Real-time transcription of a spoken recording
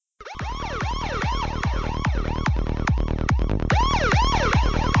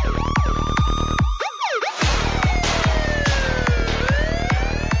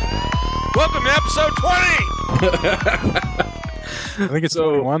episode 20. I think it's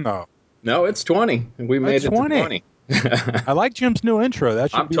 21, though. No, it's 20. We made it to 20. I like Jim's new intro.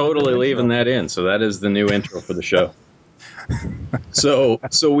 That should I'm be totally leaving that in. So that is the new intro for the show. So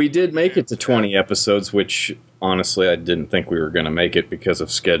we did make it to 20 episodes, which honestly I didn't think we were going to make it because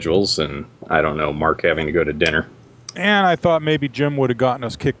of schedules and I don't know, Mark having to go to dinner. And I thought maybe Jim would have gotten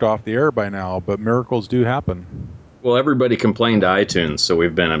us kicked off the air by now, but miracles do happen. Well, everybody complained to iTunes, so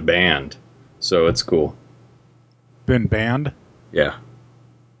we've been banned. So it's cool. Been banned? Yeah.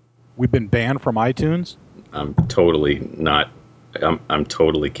 We've been banned from iTunes? I'm totally not. I'm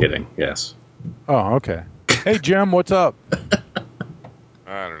totally kidding. Yes. Oh, okay. Hey, Jim, what's up?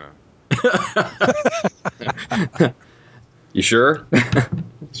 I don't know. You sure?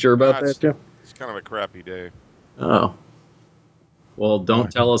 Sure about that, Jim? It's kind of a crappy day. Oh. Well,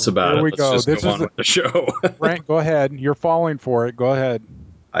 don't tell us about it. Here we Let's go. just This go is on with the show. Frank, go ahead. You're falling for it. Go ahead.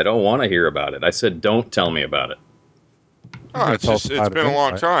 I don't want to hear about it. I said don't tell me about it. Oh, it's been a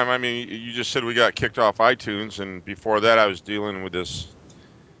long time. I mean, you just said we got kicked off iTunes, and before that I was dealing with this.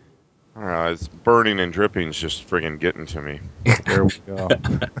 I don't know, it's burning and dripping's just friggin' getting to me. There we go.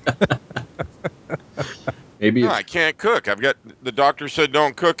 Maybe I can't cook. The doctor said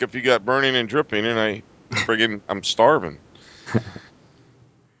don't cook if you got burning and dripping, and I'm starving.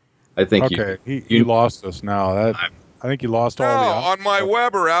 I think okay, he lost us now. I think he lost all the... on my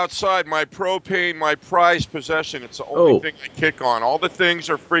Weber outside, my propane, my prized possession. It's the only thing I kick on. All the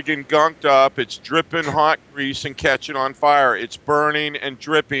things are friggin' gunked up. It's dripping hot grease and catching on fire. It's burning and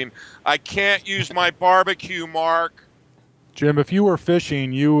dripping. I can't use my barbecue, Mark. Jim, if you were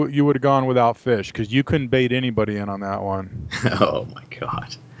fishing, you would have gone without fish because you couldn't bait anybody in on that one. Oh, my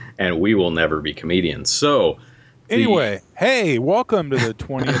God. And we will never be comedians. So, anyway, hey, welcome to the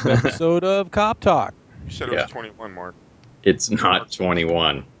 20th episode of Cop Talk. You said it was 21, Mark. It's not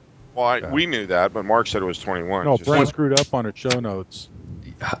 21. Well, we knew that, but Mark said it was 21. No, Brent screwed up on his show notes.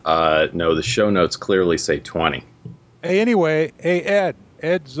 No, the show notes clearly say 20. Hey, anyway, hey, Ed.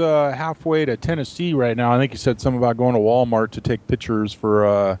 Ed's halfway to Tennessee right now. I think he said something about going to Walmart to take pictures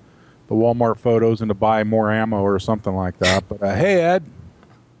for the Walmart photos and to buy more ammo or something like that. But hey, Ed.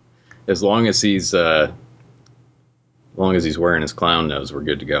 As long as he's wearing his clown nose, we're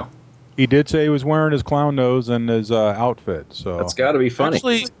good to go. He did say he was wearing his clown nose and his outfit. So that's got to be funny.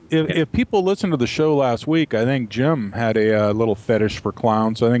 Actually, if people listened to the show last week, I think Jim had a little fetish for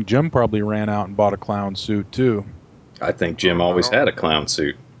clowns. So I think Jim probably ran out and bought a clown suit too. I think Jim always had a clown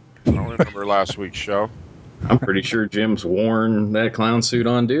suit. I don't remember last week's show. I'm pretty sure Jim's worn that clown suit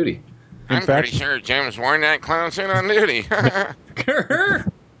on duty. I'm pretty sure Jim's worn that clown suit on duty.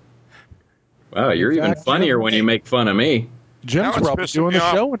 Wow, you're even funnier when you make fun of me. Jim's probably doing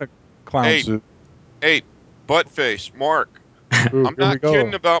the show in a clown suit. Hey, buttface, Mark. I'm not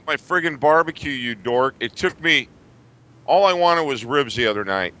kidding about my friggin' barbecue, you dork. It took me... All I wanted was ribs the other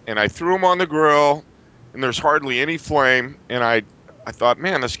night, and I threw them on the grill, and there's hardly any flame, and I thought,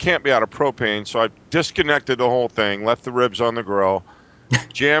 man, this can't be out of propane, so I disconnected the whole thing, left the ribs on the grill,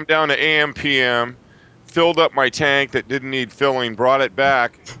 jammed down to AM/PM, filled up my tank that didn't need filling, brought it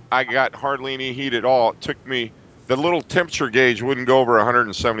back. I got hardly any heat at all. It took me... The little temperature gauge wouldn't go over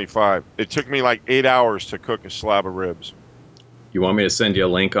 175. It took me like 8 hours to cook a slab of ribs. You want me to send you a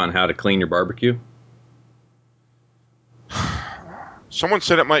link on how to clean your barbecue? Someone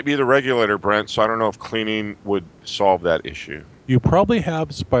said it might be the regulator, Brent, so I don't know if cleaning would solve that issue. You probably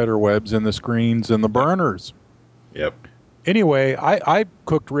have spider webs in the screens and the burners. Yep. Anyway, I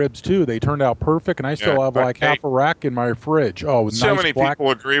cooked ribs too. They turned out perfect, and I still have like half a rack in my fridge. Oh, so nice many black,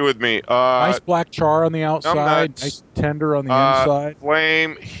 people agree with me. Nice black char on the outside, nice tender on the inside.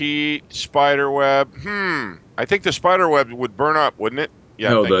 Flame, heat, spider web. I think the spider web would burn up, wouldn't it? Yeah,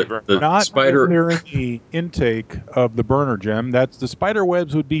 no, not spider. If they're in the intake of the burner, Jim. That's the spider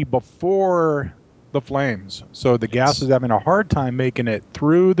webs would be before the flames. So the gas is having a hard time making it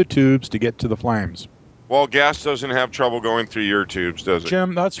through the tubes to get to the flames. Well, gas doesn't have trouble going through your tubes, does it?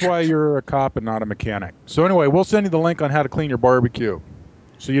 Jim, that's why you're a cop and not a mechanic. So anyway, we'll send you the link on how to clean your barbecue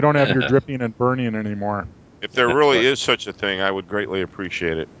so you don't have your dripping and burning anymore. If there really is such a thing, I would greatly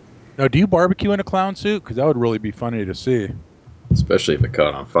appreciate it. Now, do you barbecue in a clown suit? Because that would really be funny to see. Especially if it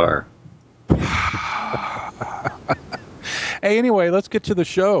caught on fire. Hey, anyway, let's get to the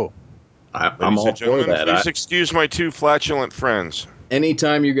show. I'm all for that. Please excuse my two flatulent friends.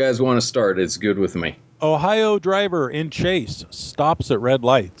 Anytime you guys want to start, it's good with me. Ohio driver in chase stops at red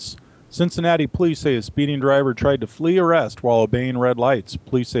lights. Cincinnati police say a speeding driver tried to flee arrest while obeying red lights.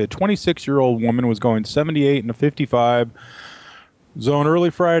 Police say a 26-year-old woman was going 78 in a 55 zone early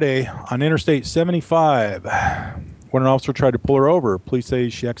Friday on Interstate 75 when an officer tried to pull her over. Police say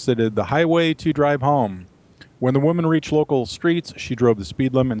she exited the highway to drive home. When the woman reached local streets, she drove the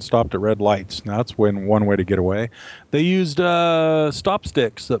speed limit and stopped at red lights. Now, that's one way to get away. They used stop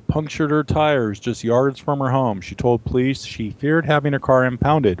sticks that punctured her tires just yards from her home. She told police she feared having her car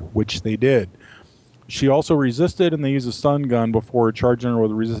impounded, which they did. She also resisted, and they used a stun gun before charging her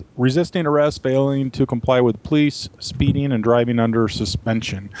with resisting arrest, failing to comply with police, speeding, and driving under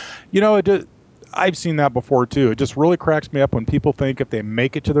suspension. I've seen that before too. It just really cracks me up when people think if they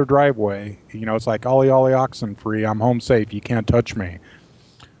make it to their driveway, it's like ollie ollie oxen free. I'm home safe. You can't touch me.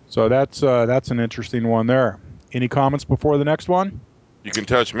 So that's an interesting one there. Any comments before the next one? You can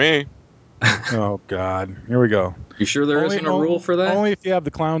touch me. Oh God, here we go. You sure there isn't a rule for that? Only if you have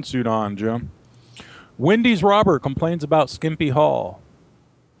the clown suit on, Jim. Wendy's robber complains about skimpy haul.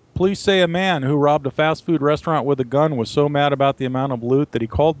 Police say a man who robbed a fast food restaurant with a gun was so mad about the amount of loot that he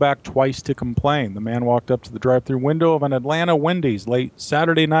called back twice to complain. The man walked up to the drive-thru window of an Atlanta Wendy's late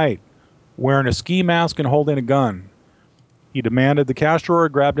Saturday night wearing a ski mask and holding a gun. He demanded the cash drawer,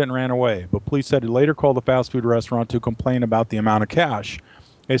 grabbed it, and ran away. But police said he later called the fast food restaurant to complain about the amount of cash.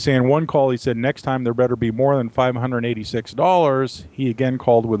 They say in one call he said next time there better be more than $586. He again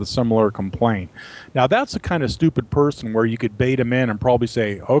called with a similar complaint. Now that's the kind of stupid person where you could bait him in and probably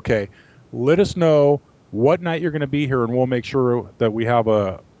say, okay, let us know what night you're going to be here and we'll make sure that we have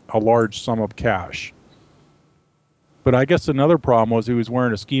a large sum of cash. But I guess another problem was he was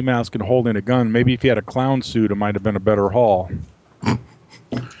wearing a ski mask and holding a gun. Maybe if he had a clown suit, it might have been a better haul.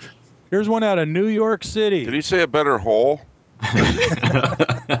 Here's one out of New York City. Did he say a better hole?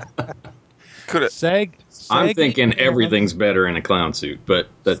 Could it? I'm thinking everything's better in a clown suit, but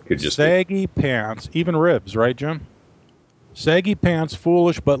that could just saggy pants, even ribs, right, Jim? Saggy pants,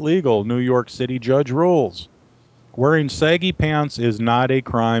 foolish but legal. New York City judge rules. Wearing saggy pants is not a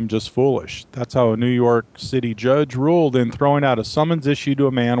crime, just foolish. That's how a New York City judge ruled in throwing out a summons issued to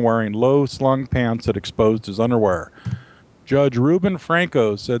a man wearing low-slung pants that exposed his underwear. Judge Ruben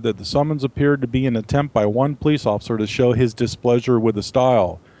Franco said that the summons appeared to be an attempt by one police officer to show his displeasure with the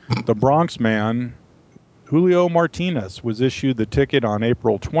style. The Bronx man, Julio Martinez, was issued the ticket on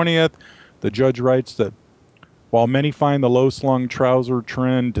April 20th. The judge writes that while many find the low-slung trouser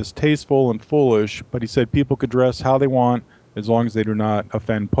trend distasteful and foolish, but he said people could dress how they want as long as they do not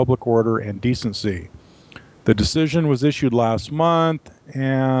offend public order and decency. The decision was issued last month,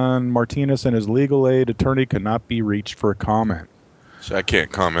 and Martinez and his legal aid attorney could not be reached for a comment. So I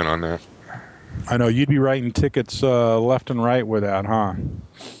can't comment on that. I know you'd be writing tickets left and right with that, huh?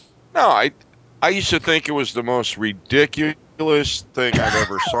 No, I used to think it was the most ridiculous thing I've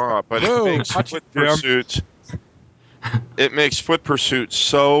ever saw, but it makes foot pursuits. It makes foot pursuits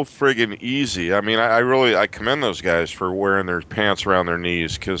so friggin' easy. I mean, I commend those guys for wearing their pants around their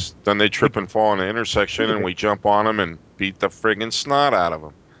knees, because then they trip and fall in the intersection, and we jump on them and beat the friggin' snot out of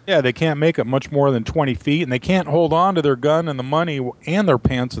them. Yeah, they can't make it much more than 20 feet, and they can't hold on to their gun and the money and their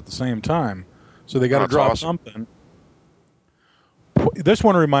pants at the same time. So they got to drop something. This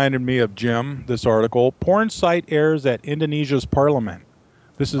one reminded me of Jim, this article. Porn site airs at Indonesia's parliament.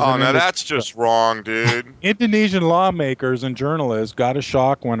 This is now that's just wrong, dude. Indonesian lawmakers and journalists got a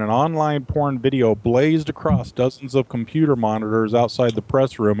shock when an online porn video blazed across dozens of computer monitors outside the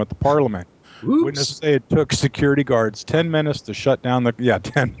press room at the parliament. Oops. Witnesses say it took security guards 10 minutes to shut down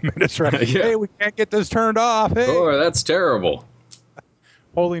 10 minutes, right? Yeah. Hey, we can't get this turned off. Hey. Oh, that's terrible.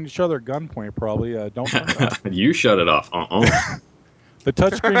 Holding each other at gunpoint, probably. Don't turn it off. You shut it off. The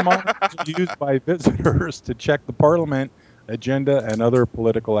touchscreen monitors are used by visitors to check the parliament agenda and other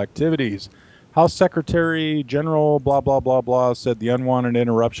political activities. House Secretary General blah, blah, blah, blah said the unwanted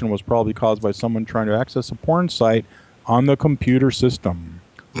interruption was probably caused by someone trying to access a porn site on the computer system.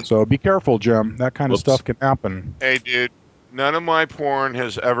 So be careful, Jim. That kind of stuff can happen. Hey, dude, none of my porn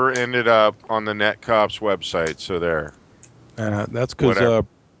has ever ended up on the NetCops website, so there. That's because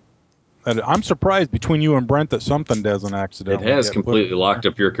I'm surprised between you and Brent that something doesn't accidentally. It has completely locked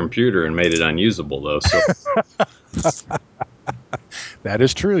up your computer and made it unusable, though. So that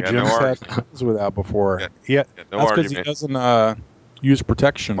is true. Jim's had problems with that before. That's because he doesn't use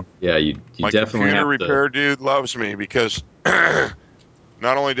protection. Yeah, you my definitely computer have repair dude loves me because not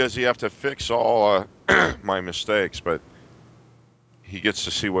only does he have to fix all my mistakes, but he gets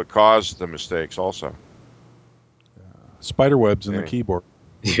to see what caused the mistakes also. Spiderwebs in the keyboard.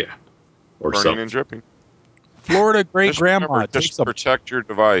 Yeah. Or burning and dripping. Florida great-grandma takes a protect your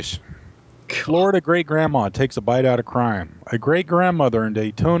device. Florida great-grandma takes a bite out of crime. A great-grandmother in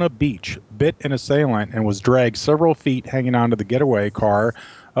Daytona Beach bit an assailant and was dragged several feet hanging onto the getaway car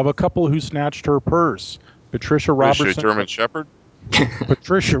of a couple who snatched her purse. Patricia Robertson. Is she a German Shepherd?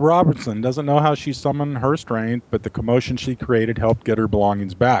 Patricia Robertson doesn't know how she summoned her strength, but the commotion she created helped get her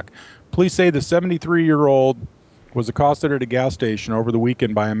belongings back. Police say the 73-year-old was accosted at a gas station over the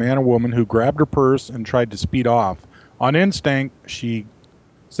weekend by a man and woman who grabbed her purse and tried to speed off. On instinct, she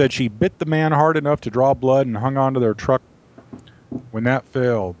said she bit the man hard enough to draw blood and hung onto their truck when that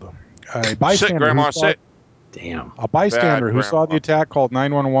failed. A Sit, bystander who Grandma, saw sit. Damn. A bystander Bad who saw the grandma. attack called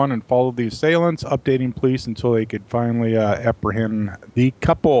 911 and followed the assailants, updating police until they could finally apprehend the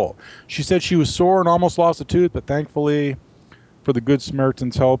couple. She said she was sore and almost lost a tooth, but thankfully, for the Good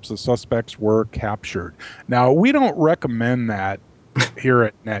Samaritan's help, the suspects were captured. Now, we don't recommend that here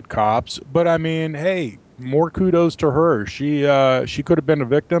at Net Cops, but I mean, hey, more kudos to her. She could have been a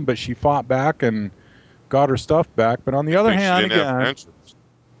victim, but she fought back and got her stuff back. But on the Good other thing she hand, didn't have again, dentures.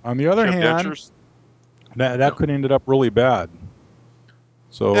 on the other She have hand, dentures? that could have ended up really bad.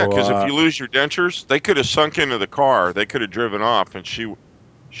 So Yeah, because if you lose your dentures, they could have sunk into the car. They could have driven off, and she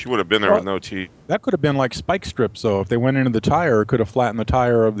would have been there with well, no teeth. that could have been like spike strips, though. If they went into the tire, it could have flattened the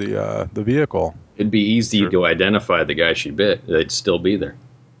tire of the vehicle. It'd be easy Sure. to identify the guy she bit. They'd still be there.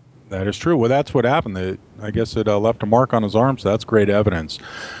 That is true. Well, that's what happened. I guess it left a mark on his arm, so that's great evidence.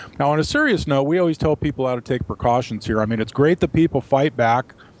 Now, on a serious note, we always tell people how to take precautions here. I mean, it's great that people fight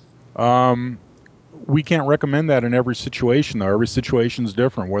back. We can't recommend that in every situation, though. Every situation is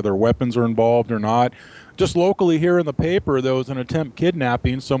different, whether weapons are involved or not. Just locally here in the paper, there was an attempt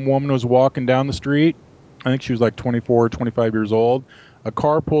kidnapping. Some woman was walking down the street. I think she was like 24 or 25 years old. A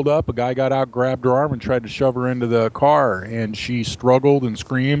car pulled up. A guy got out, grabbed her arm, and tried to shove her into the car. And she struggled and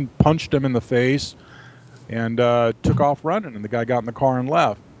screamed, punched him in the face, and took off running. And the guy got in the car and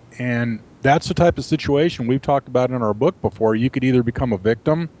left. And that's the type of situation we've talked about in our book before. You could either become a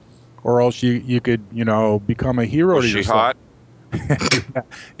victim, or else you could, become a hero Was to she yourself. hot?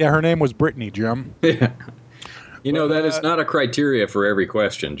 Yeah, her name was Brittany, Jim. Yeah. But, That is not a criteria for every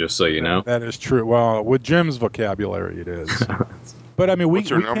question, just so you know. that is true. Well, with Jim's vocabulary, it is. But I mean, What's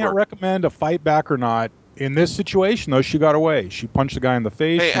her we can't number? recommend a fight back or not. In this situation, though, she got away. She punched the guy in the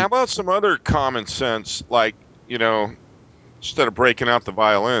face. Hey, how about some other common sense, like, instead of breaking out the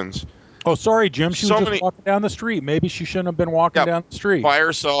violins? Oh, sorry, Jim. She was So just many, walking down the street. Maybe she shouldn't have been walking yeah, down the street. by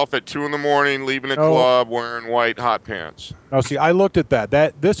herself at 2 a.m, leaving a No, club wearing white hot pants. no. See, I looked at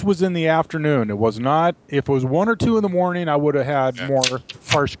that. This was in the afternoon. It was not. If it was 1 or 2 in the morning, I would have had Yeah. more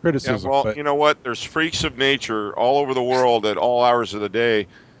harsh Yeah, criticism. well, But you know what? There's freaks of nature all over the world at all hours of the day.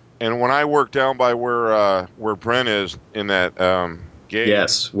 And when I work down by where Brent is in that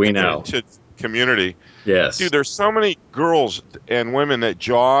Yes, we know. gated community, Yes. dude, there's so many girls and women that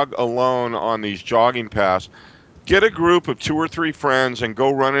jog alone on these jogging paths. Get a group of 2 or 3 friends and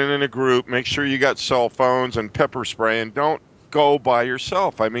go running in a group. Make sure you got cell phones and pepper spray, and don't go by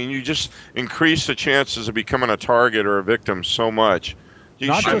yourself. I mean, you just increase the chances of becoming a target or a victim so much. You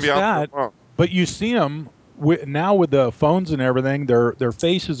not shouldn't be just out there that, alone. but you see them now with the phones and everything. Their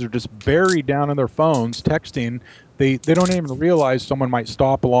faces are just buried down in their phones, texting. They don't even realize someone might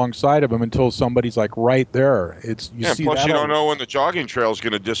stop alongside of them until somebody's like right there. You Yeah, see plus that you all. don't know when the jogging trail is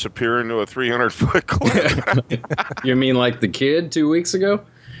going to disappear into a 300-foot cliff. You mean like the kid 2 weeks ago?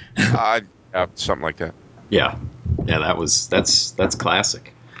 Yeah, something like that. Yeah. Yeah, that's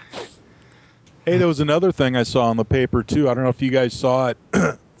classic. Hey, there was another thing I saw in the paper too. I don't know if you guys saw it.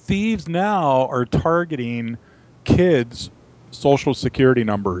 Thieves now are targeting kids' social security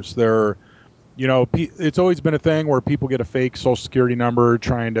numbers. It's always been a thing where people get a fake social security number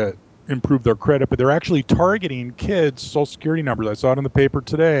trying to improve their credit, but they're actually targeting kids' social security numbers. I saw it in the paper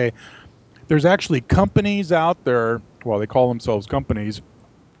today. There's actually companies out there, well, they call themselves companies.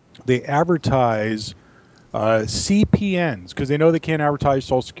 They advertise CPNs because they know they can't advertise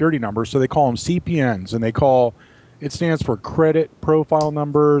social security numbers, so they call them CPNs, and it stands for credit profile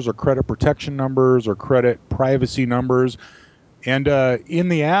numbers or credit protection numbers or credit privacy numbers. And in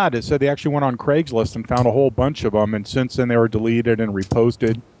the ad, it said they actually went on Craigslist and found a whole bunch of them, and since then they were deleted and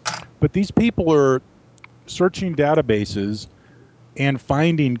reposted. But these people are searching databases and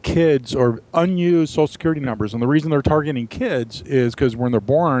finding kids or unused social security numbers. And the reason they're targeting kids is because when they're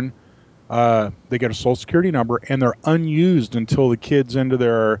born, they get a social security number and they're unused until the kid's into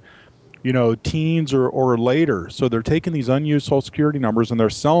their teens or later. So they're taking these unused social security numbers and they're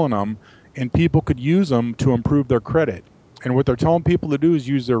selling them, and people could use them to improve their credit. And what they're telling people to do is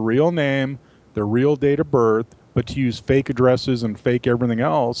use their real name, their real date of birth, but to use fake addresses and fake everything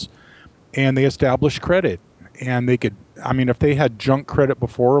else. And they establish credit. And if they had junk credit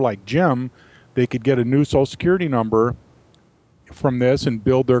before, like Jim, they could get a new social security number from this and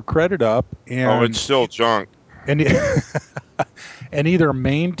build their credit up Oh, it's still junk. and and either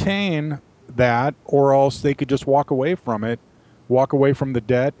maintain that or else they could just walk away from it walk away from the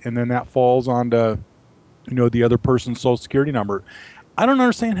debt, and then that falls onto, the other person's social security number. I don't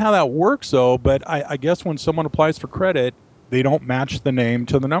understand how that works, though, but I guess when someone applies for credit, they don't match the name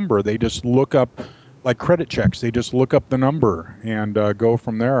to the number. They just look up, like credit checks, they just look up the number and go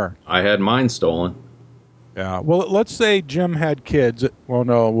from there. I had mine stolen. Yeah. Well, let's say Jim had kids. Well,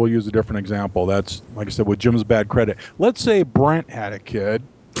 no, we'll use a different example. That's, like I said, with Jim's bad credit. Let's say Brent had a kid.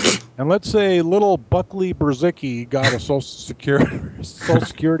 And let's say little Buckley Berzicki got a social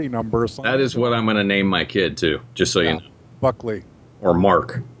security number. That is what I'm going to name my kid, too, just so you know. Buckley. Or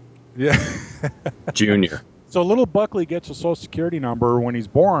Mark. Yeah. Junior. So little Buckley gets a social security number when he's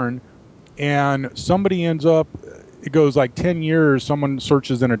born, and somebody ends up, it goes like 10 years, someone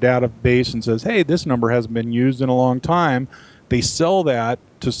searches in a database and says, hey, this number hasn't been used in a long time. They sell that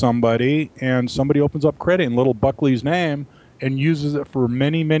to somebody, and somebody opens up credit in little Buckley's name and uses it for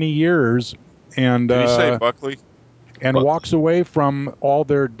many, many years. And did you say Buckley? And walks away from all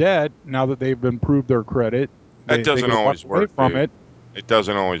their debt now that they've improved their credit. That doesn't always work from it. It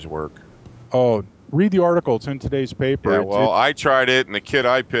doesn't always work. Oh, read the article. It's in today's paper. Yeah, well, I tried it, and the kid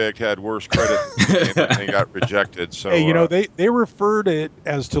I picked had worse credit and they got rejected. So, hey, they referred it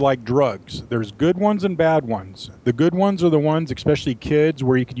as to like drugs. There's good ones and bad ones. The good ones are the ones, especially kids,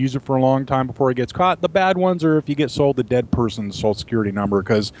 where you could use it for a long time before it gets caught. The bad ones are if you get sold the dead person's social security number,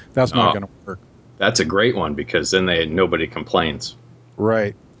 because that's not going to work. That's a great one, because then nobody complains.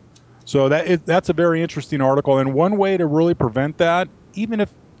 Right. So that's a very interesting article. And one way to really prevent that, even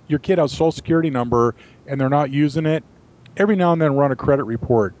if your kid has a social security number and they're not using it, every now and then run a credit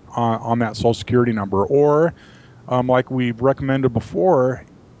report on that social security number. Or, like we've recommended before,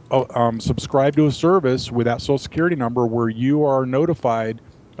 subscribe to a service with that social security number where you are notified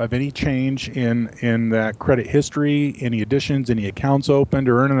of any change in that credit history, any additions, any accounts opened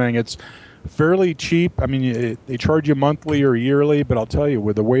or anything. It's fairly cheap. I mean, they charge you monthly or yearly, but I'll tell you,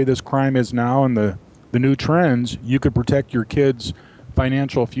 with the way this crime is now and the new trends, you could protect your kids'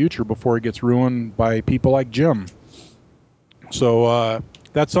 financial future before it gets ruined by people like Jim. So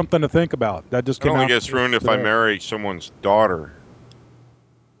that's something to think about. That just came out. It only gets ruined if I marry someone's daughter.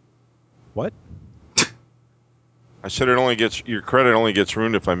 What? I said your credit only gets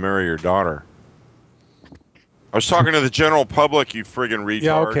ruined if I marry your daughter. I was talking to the general public, you friggin' retard.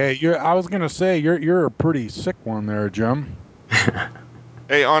 Yeah, okay. I was gonna say you're a pretty sick one there, Jim.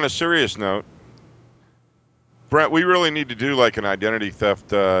 Hey, on a serious note, Brent, we really need to do like an identity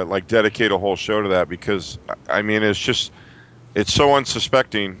theft, like dedicate a whole show to that, because I mean it's so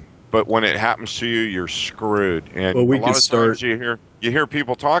unsuspecting, but when it happens to you, you're screwed. And well, a lot of times you hear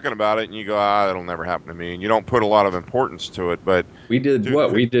people talking about it, and you go, that'll never happen to me, and you don't put a lot of importance to it. But we did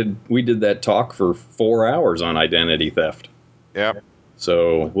we did that talk for 4 hours on identity theft. Yep.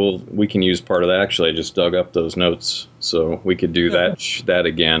 So we can use part of that. Actually, I just dug up those notes, so we could do that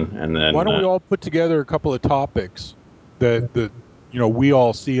again. And then why don't we all put together a couple of topics that we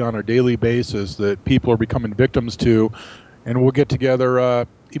all see on a daily basis that people are becoming victims to, and we'll get together.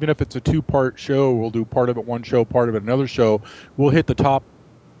 Even if it's a 2-part show, we'll do part of it one show, part of it another show. We'll hit the top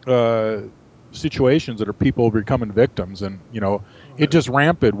situations that are people becoming victims, and it just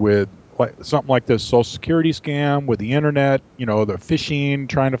rampant with something like this social security scam with the internet. The phishing,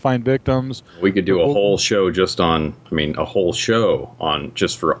 trying to find victims. We could do a whole show just for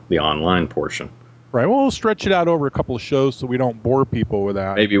the online portion. Right. Well, we'll stretch it out over a couple of shows so we don't bore people with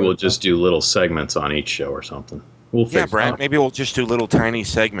that. Maybe we'll just do little segments on each show or something. Yeah, Brent, maybe we'll just do little tiny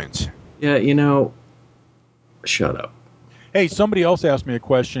segments. Yeah, shut up. Hey, somebody else asked me a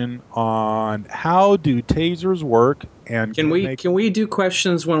question on how do tasers work, and can we do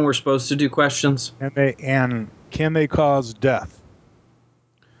questions when we're supposed to do questions? And can they cause death?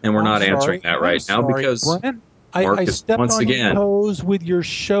 And we're not answering that right now because Brent, I stepped on your toes with your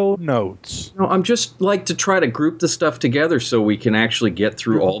show notes. No, I'm just like to try to group the stuff together so we can actually get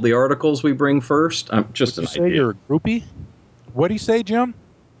through all the articles we bring first. I'm just an idea. Say you're a groupie? What do you say, Jim?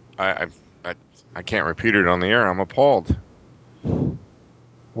 I can't repeat it on the air. I'm appalled.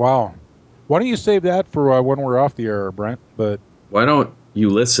 Wow. Why don't you save that for when we're off the air, Brent? But why don't you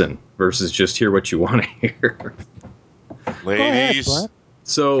listen versus just hear what you want to hear? Ladies, ahead,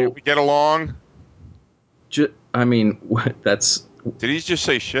 so can't we get along? That's. Did he just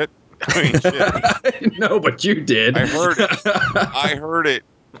say shit? I mean, shit. No, but you did. I heard it.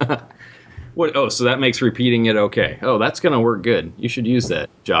 What? Oh, so that makes repeating it okay. Oh, that's going to work good. You should use that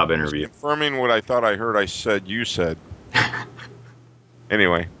job interview. Just confirming what I thought I heard. You said.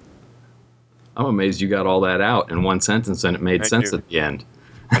 Anyway. I'm amazed you got all that out in one sentence and it made sense at the end.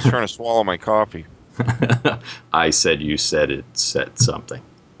 I was trying to swallow my coffee. I said you said it said something.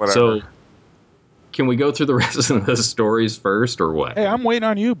 Whatever. So can we go through the rest of the stories first, or what? Hey, I'm waiting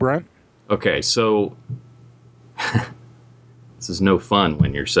on you, Brent. Okay, so this is no fun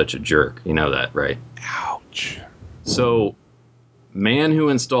when you're such a jerk. You know that, right? Ouch. So, man who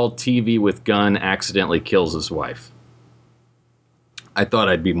installed TV with gun accidentally kills his wife. I thought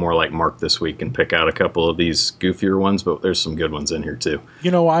I'd be more like Mark this week and pick out a couple of these goofier ones, but there's some good ones in here too.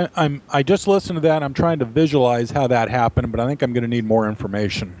 You know, I just listened to that. I'm trying to visualize how that happened, but I think I'm going to need more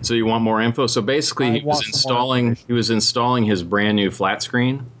information. So you want more info? So basically, he was installing his brand new flat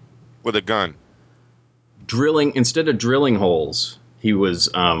screen with a gun. Instead of drilling holes, he was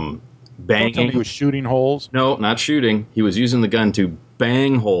banging. Don't tell me he was shooting holes. No, not shooting. He was using the gun to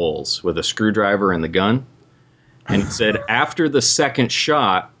bang holes with a screwdriver in the gun. And he said after the second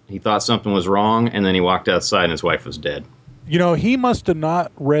shot, he thought something was wrong, and then he walked outside and his wife was dead. You know, he must have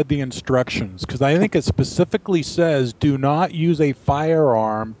not read the instructions, because I think it specifically says do not use a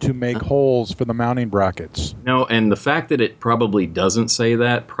firearm to make holes for the mounting brackets. No, and the fact that it probably doesn't say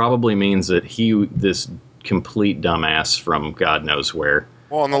that probably means that this complete dumbass from God knows where.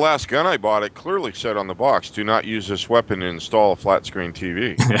 Well, in the last gun I bought, it clearly said on the box, do not use this weapon to install a flat screen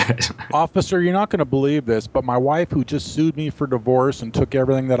TV. Officer, you're not going to believe this, but my wife, who just sued me for divorce and took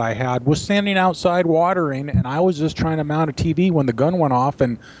everything that I had, was standing outside watering, and I was just trying to mount a TV when the gun went off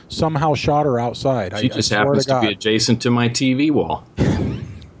and somehow shot her outside. She just happens to be adjacent to my TV wall.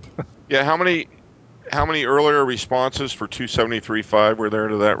 Yeah, how many earlier responses for 273.5 were there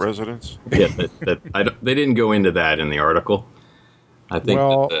to that residence? Yeah, they didn't go into that in the article. I think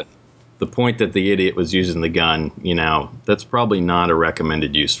that the point that the idiot was using the gun, that's probably not a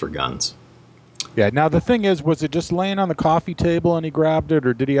recommended use for guns. Yeah, now the thing is, was it just laying on the coffee table and he grabbed it,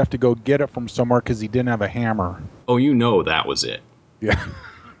 or did he have to go get it from somewhere because he didn't have a hammer? Oh, that was it. Yeah.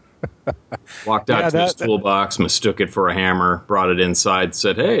 Walked out to his toolbox, mistook it for a hammer, brought it inside,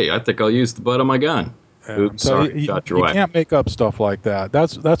 said, hey, I think I'll use the butt of my gun. Oops, sorry, shot your wife. You can't make up stuff like that.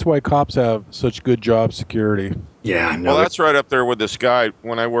 That's why cops have such good job security. Yeah, well, that's right up there with this guy.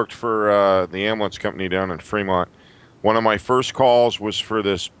 When I worked for the ambulance company down in Fremont, one of my first calls was for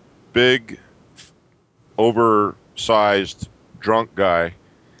this big, oversized, drunk guy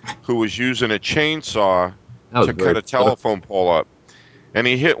who was using a chainsaw to cut a telephone pole up. And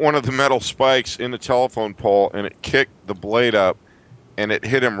he hit one of the metal spikes in the telephone pole, and it kicked the blade up, and it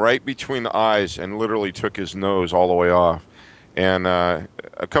hit him right between the eyes and literally took his nose all the way off. And a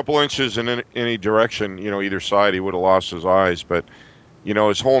couple inches in any direction, either side, he would have lost his eyes. But,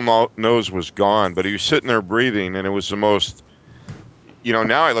 his whole nose was gone. But he was sitting there breathing, and it was the most,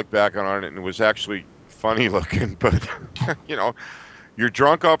 now I look back on it, and it was actually funny looking. But, you're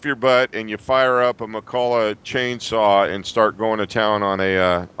drunk off your butt, and you fire up a McCulloch chainsaw and start going to town on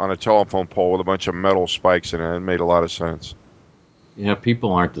a telephone pole with a bunch of metal spikes in it. It made a lot of sense. Yeah,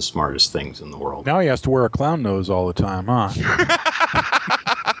 people aren't the smartest things in the world. Now he has to wear a clown nose all the time, huh?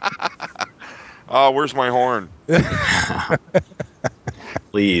 Oh, where's my horn?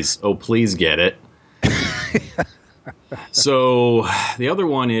 Please get it. So the other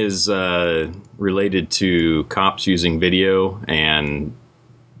one is related to cops using video and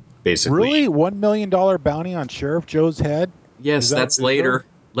basically... Really? $1 million bounty on Sheriff Joe's head? Yes, that's later.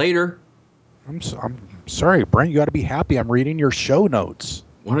 Later. I'm sorry, Brent. You got to be happy. I'm reading your show notes.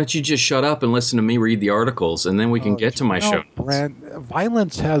 Why don't you just shut up and listen to me read the articles, and then we can get to my show notes. Brent,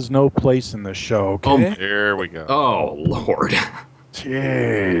 violence has no place in this show, okay? Here we go. Oh, Lord.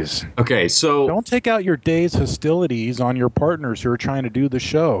 Jeez. Okay, so... Don't take out your day's hostilities on your partners who are trying to do the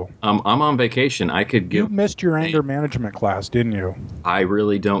show. I'm on vacation. I could give... You missed your anger management class, didn't you? I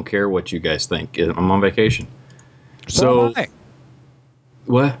really don't care what you guys think. I'm on vacation. So am I.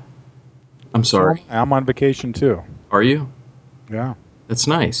 What? I'm sorry. I'm on vacation, too. Are you? Yeah. That's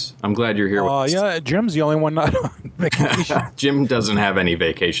nice. I'm glad you're here with us. Yeah, Jim's the only one not on vacation. Jim doesn't have any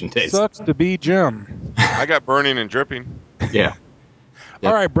vacation days. Sucks to be Jim. I got burning and dripping. Yeah. Yep.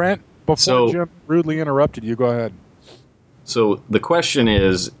 All right, Brent, before Jim rudely interrupted you, go ahead. So the question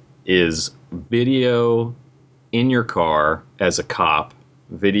is video in your car as a cop,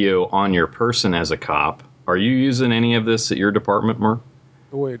 video on your person as a cop, are you using any of this at your department, Mark?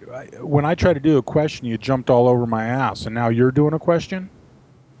 Wait, when I tried to do a question, you jumped all over my ass, and now you're doing a question?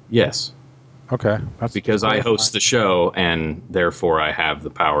 Yes. Okay. That's because I host the show, and therefore I have the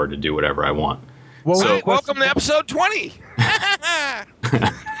power to do whatever I want. Well, welcome to episode 20.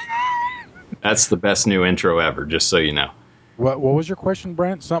 That's the best new intro ever, just so you know. What was your question,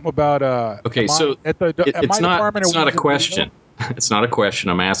 Brent? Something about okay, so it's not a question. It's not a question.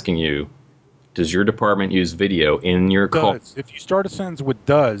 I'm asking you, does your department use video in your call? If you start a sentence with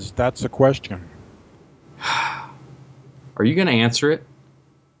does, that's a question. Are you going to answer it?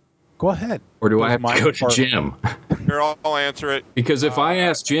 Of Go ahead. Or do I have to go to Jim? Here, I'll answer it. Because if I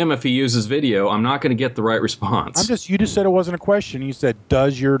ask Jim if he uses video, I'm not going to get the right response. You just said it wasn't a question. You said,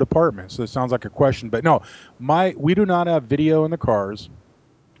 does your department? So it sounds like a question. But no, we do not have video in the cars.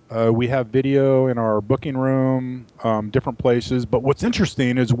 We have video in our booking room, different places. But what's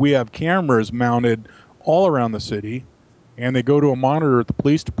interesting is we have cameras mounted all around the city, and they go to a monitor at the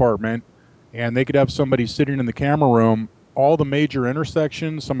police department, and they could have somebody sitting in the camera room, all the major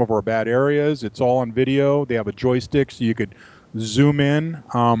intersections, some of our bad areas. It's all on video. They have a joystick so you could zoom in.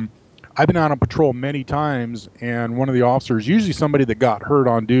 I've been out on patrol many times, and one of the officers, usually somebody that got hurt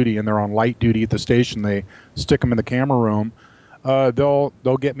on duty and they're on light duty at the station, they stick them in the camera room. They'll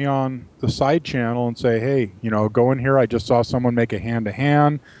get me on the side channel and say, hey, go in here. I just saw someone make a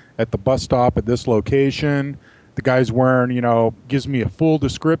hand-to-hand at the bus stop at this location. The guy's wearing, gives me a full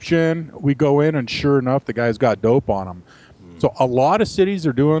description. We go in, and sure enough, the guy's got dope on him. So a lot of cities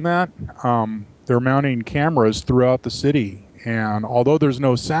are doing that. They're mounting cameras throughout the city. And although there's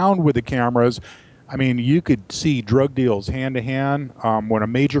no sound with the cameras, I mean, you could see drug deals hand-to-hand. When a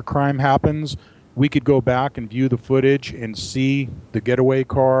major crime happens, we could go back and view the footage and see the getaway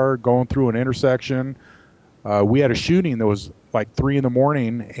car going through an intersection. We had a shooting that was like 3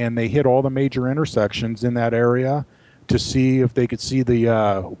 a.m, and they hit all the major intersections in that area to see if they could see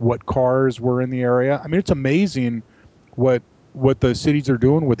what cars were in the area. I mean, it's amazing what the cities are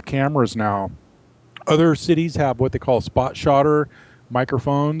doing with cameras now. Other cities have what they call spot shotter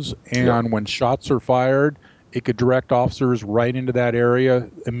microphones, and when shots are fired, it could direct officers right into that area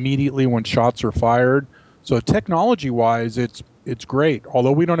immediately when shots are fired. So technology-wise, it's great.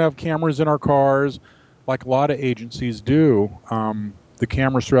 Although we don't have cameras in our cars like a lot of agencies do, the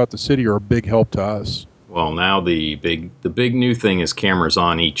cameras throughout the city are a big help to us. Well, now the big new thing is cameras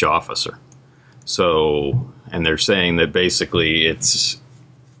on each officer. So, and they're saying that basically it's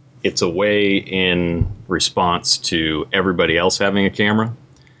a way in response to everybody else having a camera.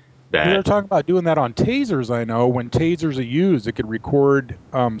 They're talking about doing that on tasers, I know. When tasers are used, it could record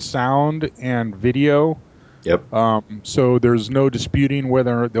sound and video. Yep. So there's no disputing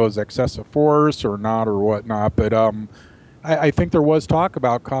whether there was excessive force or not or whatnot. But I think there was talk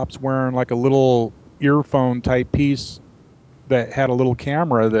about cops wearing like a little earphone type piece that had a little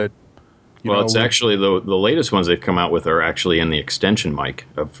camera that, it's actually the latest ones they've come out with are actually in the extension mic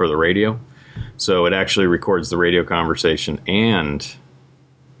for the radio. So it actually records the radio conversation and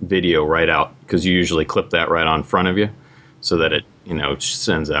video right out, because you usually clip that right on front of you so that it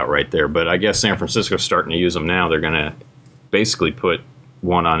sends out right there. But I guess San Francisco's starting to use them now. They're going to basically put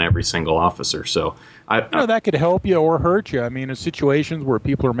one on every single officer. So that could help you or hurt you. I mean, in situations where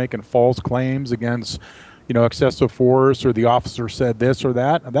people are making false claims against excessive force, or the officer said this or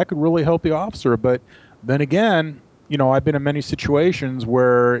that could really help the officer. But then again, I've been in many situations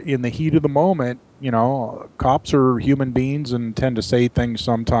where in the heat of the moment, cops are human beings and tend to say things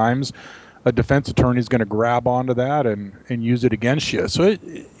sometimes. A defense attorney is going to grab onto that and use it against you. So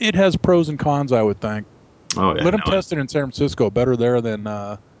it has pros and cons, I would think. Oh, yeah. Let them test it in San Francisco. Better there than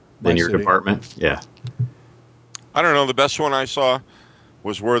your city. Department. Yeah. I don't know. The best one I saw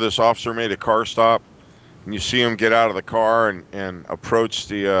was where this officer made a car stop, and you see him get out of the car and approach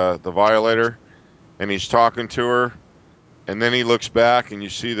the violator, and he's talking to her, and then he looks back, and you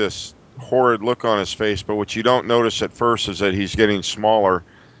see this horrid look on his face. But what you don't notice at first is that he's getting smaller,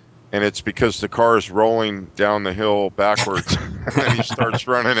 and it's because the car is rolling down the hill backwards, and then he starts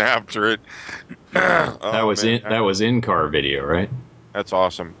running after it. That was in car video, right? That's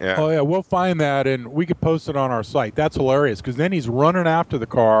awesome. Yeah. Oh yeah, we'll find that and we could post it on our site. That's hilarious because then he's running after the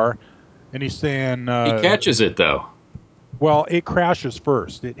car, and he's saying he catches it though. Well, it crashes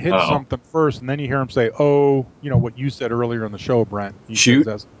first. It hits something first, and then you hear him say, "Oh, what you said earlier in the show, Brent." Shoot.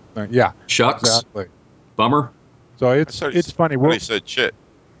 Yeah. Shucks. Exactly. Bummer. So it's funny. He said shit.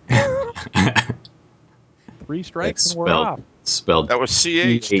 3 strikes and we're off. Spelled. That was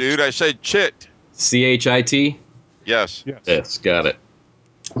CH, dude. I said chit. CHIT? Yes. Yes, got it.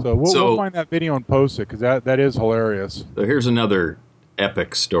 So we'll find that video and post it because that is hilarious. So here's another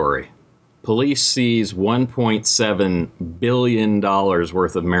epic story. Police seize $1.7 billion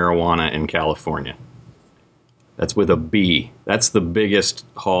worth of marijuana in California. That's with a B. That's the biggest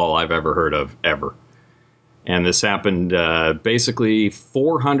haul I've ever heard of, ever. And this happened basically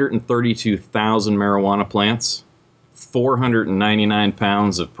 432,000 marijuana plants, 499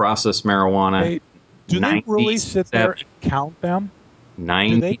 pounds of processed marijuana. Hey, do they really sit there and count them?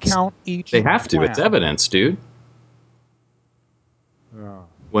 Do they count each They have to. plant? It's evidence, dude. Yeah.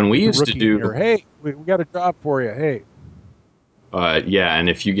 When we used to do... Hey, we got a job for you. Hey. Yeah, and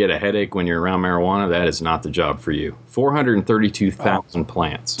if you get a headache when you're around marijuana, that is not the job for you. 432,000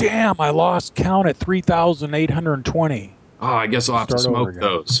 plants. Damn, I lost count at 3,820. Oh, I guess I'll have to smoke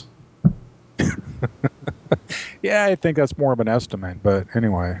those. Yeah, I think that's more of an estimate, but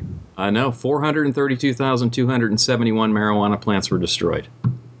anyway. No, 432,271 marijuana plants were destroyed.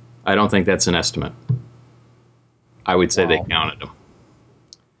 I don't think that's an estimate. I would say they counted them.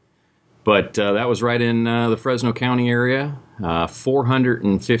 But that was right in the Fresno County area.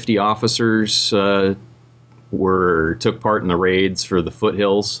 450 officers took part in the raids for the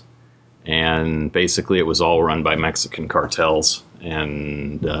foothills, and basically it was all run by Mexican cartels.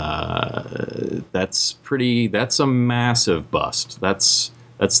 And that's a massive bust. I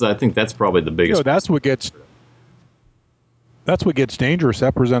think that's probably the biggest. That's what gets dangerous.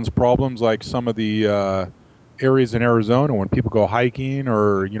 That presents problems like some of the areas in Arizona when people go hiking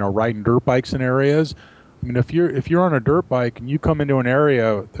or riding dirt bikes in areas. I mean, if you're on a dirt bike and you come into an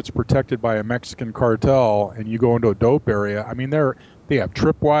area that's protected by a Mexican cartel and you go into a dope area, I mean they have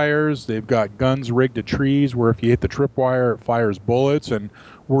tripwires, they've got guns rigged to trees where if you hit the tripwire it fires bullets, and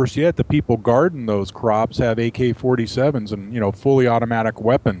worse yet, the people guarding those crops have AK-47s and fully automatic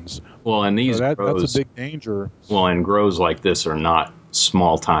weapons. Well, and these that's a big danger. Well, and grows like this are not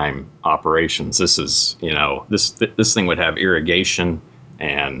small time operations. This is this thing would have irrigation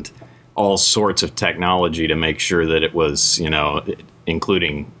and all sorts of technology to make sure that it was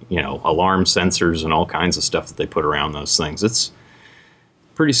including alarm sensors and all kinds of stuff that they put around those things. It's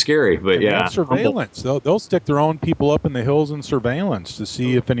pretty scary, but and yeah, surveillance. They'll stick their own people up in the hills in surveillance to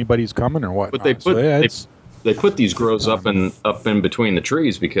see if anybody's coming or whatnot. But they put these grows up in between the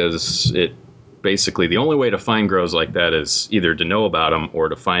trees because it basically the only way to find grows like that is either to know about them or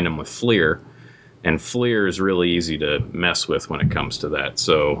to find them with FLIR, and FLIR is really easy to mess with when it comes to that.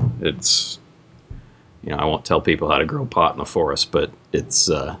 So it's I won't tell people how to grow pot in the forest, but it's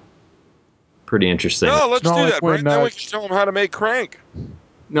pretty interesting. No, let's do that, Brent. Then we can show them how to make crank.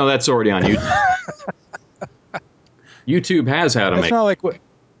 No, that's already on YouTube. YouTube has how to make.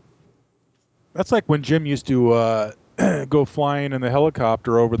 That's like when Jim used to go flying in the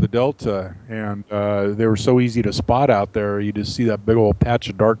helicopter over the Delta, and they were so easy to spot out there. You just see that big old patch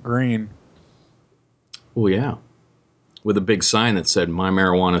of dark green. Oh yeah, with a big sign that said "My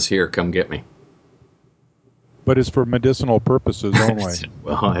marijuana's here, come get me." But it's for medicinal purposes only.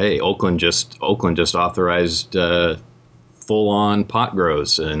 Well, hey, Oakland just authorized full-on pot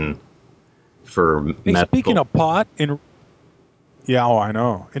grows and for medical. Speaking of pot, I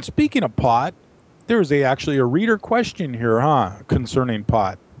know. And speaking of pot, there's actually a reader question here, concerning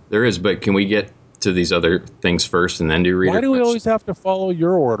pot. There is, but can we get to these other things first and then do reader? Why do we always have to follow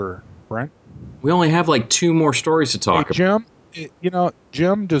your order, Brent? We only have like 2 more stories to talk about. Jim,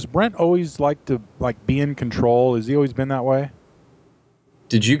 Jim, does Brent always like to be in control? Has he always been that way?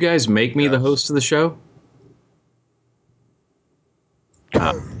 Did you guys make me the host of the show?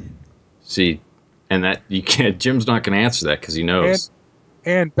 See, and that you can't. Jim's not going to answer that because he knows.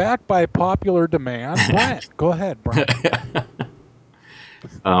 And backed by popular demand, Brent, go ahead, Brent.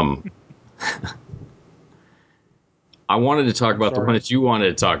 I wanted to talk about the one that you wanted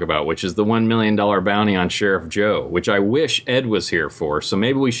to talk about, which is the $1 million bounty on Sheriff Joe, which I wish Ed was here for. So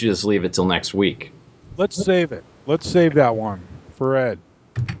maybe we should just leave it till next week. Let's save it. Let's save that one for Ed.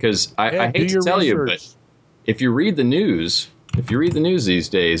 Because I hate to tell you, but if you read the news these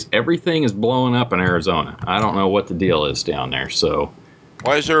days, everything is blowing up in Arizona. I don't know what the deal is down there. So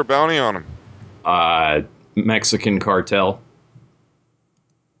why is there a bounty on him? Mexican cartel.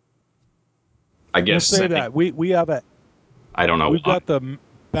 I guess. Let's say that we have a. I don't know. We've got the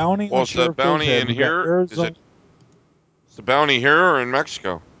bounty. Well, is the bounty in here? Is it the bounty here or in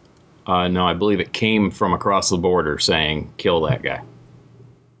Mexico? No, I believe it came from across the border saying, kill that guy.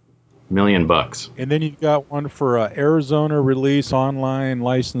 $1 million. And then you've got one for Arizona release online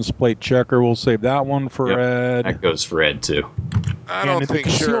license plate checker. We'll save that one for Ed. That goes for Ed, too. I don't think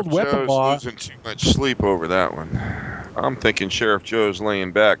Sheriff Joe's losing too much sleep over that one. I'm thinking Sheriff Joe's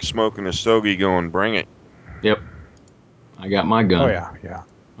laying back, smoking a stogie, going, bring it. Yep. I got my gun. Oh, yeah.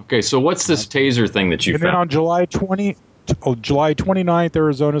 Okay, so what's this taser thing that you found? And then on July 29th,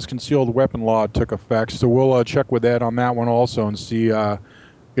 Arizona's concealed weapon law took effect. So we'll check with Ed on that one also and see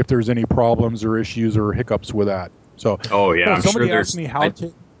if there's any problems or issues or hiccups with that. So, somebody asked me how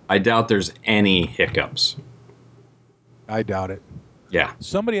I doubt there's any hiccups. I doubt it. Yeah.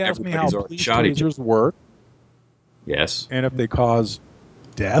 Somebody asked me how police tasers work. Yes. And if they cause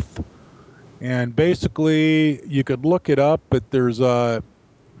death. And basically, you could look it up, but there's the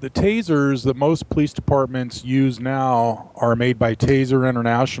tasers that most police departments use now are made by Taser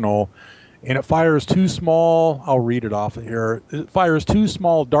International, And it fires two small, I'll read it off of here. It fires two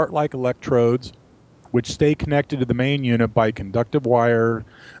small dart-like electrodes, which stay connected to the main unit by conductive wire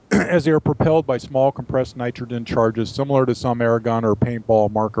as they are propelled by small compressed nitrogen charges similar to some air gun or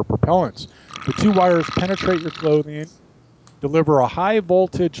paintball marker propellants. The two wires penetrate your clothing, deliver a high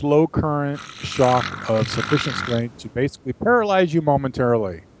voltage, low current shock of sufficient strength to basically paralyze you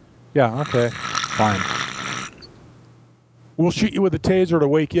momentarily. Yeah, okay, fine. We'll shoot you with a taser to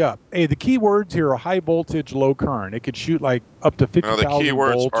wake you up. Hey, the key words here are high voltage, low current. It could shoot like up to 50,000 the key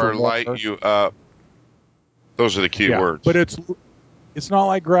words volts are or more. light you up. Those are the key words. But it's not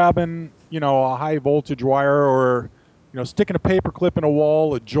like grabbing, a high voltage wire or, sticking a paper clip in a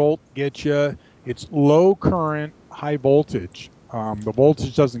wall, a jolt gets you. It's low current, high voltage. The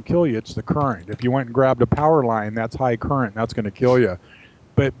voltage doesn't kill you, it's the current. If you went and grabbed a power line, that's high current, that's going to kill you.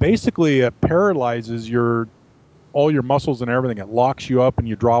 But basically, it paralyzes all your muscles and everything. It locks you up and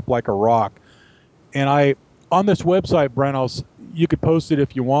you drop like a rock. And on this website, Brent, you could post it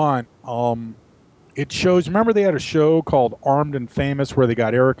if you want. It shows, remember they had a show called Armed and Famous where they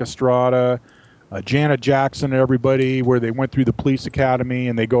got Eric Estrada, Janet Jackson, everybody, where they went through the police academy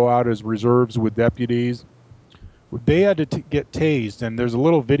and they go out as reserves with deputies. They had to get tased, and there's a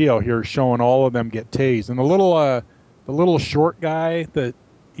little video here showing all of them get tased. And the little short guy that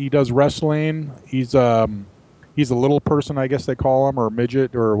he does wrestling, he's a little person, I guess they call him, or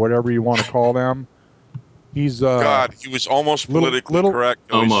midget, or whatever you want to call them. He's God, he was almost politically correct.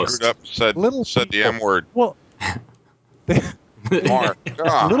 Almost. He screwed up and said the M word. Well, Mark,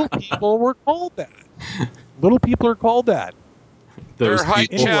 God. little people were called that. Little people are called that. They're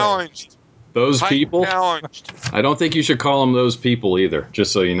height challenged. Those people? Challenged. I don't think you should call them those people either,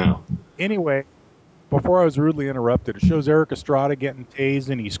 just so you know. Anyway, before I was rudely interrupted, it shows Eric Estrada getting tased,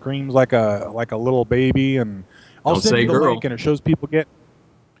 and he screams like a little baby. And I'll send you the link, and it shows people get.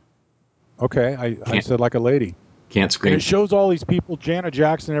 Okay, I said like a lady. Can't scream. And it shows all these people, Janet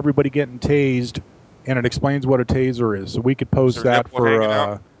Jackson, everybody getting tased, and it explains what a taser is. So we could post that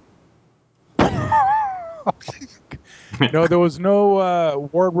for. No, there was no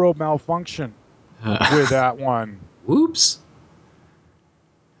wardrobe malfunction with that one. Whoops.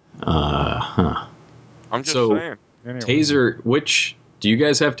 I'm just saying. Anyway. Taser, do you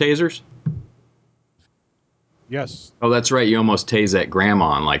guys have tasers? Yes. Oh, that's right. You almost tased that grandma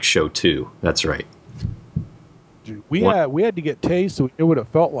on like show 2. That's right. We had to get tased so we knew what it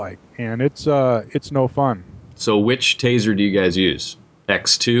felt like, and it's no fun. So which taser do you guys use?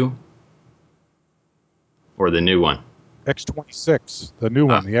 X2 or the new one? X26, the new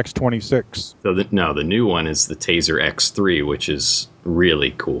one, the X26. So the new one is the Taser X3, which is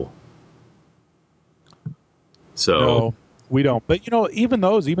really cool. So no, we don't. But even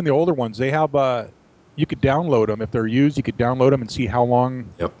the older ones, they have you could download them if they're used. You could download them and see how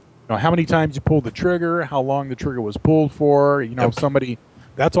long. Yep. How many times you pulled the trigger, how long the trigger was pulled for. Somebody.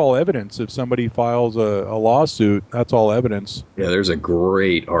 That's all evidence. If somebody files a lawsuit, that's all evidence. Yeah, there's a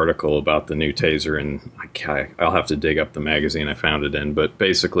great article about the new Taser, and I'll have to dig up the magazine I found it in. But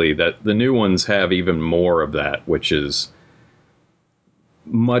basically, that the new ones have even more of that, which is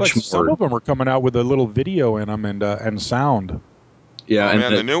much more. Some of them are coming out with a little video in them and sound. Yeah,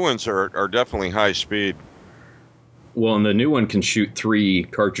 and the new ones are definitely high speed. Well, and the new one can shoot 3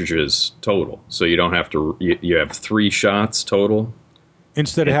 cartridges total, so you don't have to. You have 3 shots total.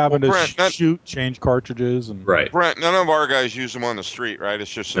 Instead of having to change cartridges. Right. Brent, none of our guys use them on the street, right?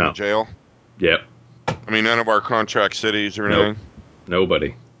 It's just in the jail. Yep. I mean, none of our contract cities or anything.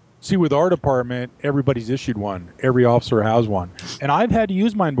 Nobody. See, with our department, everybody's issued one. Every officer has one. And I've had to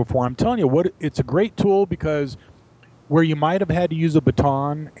use mine before. I'm telling you, it's a great tool because where you might have had to use a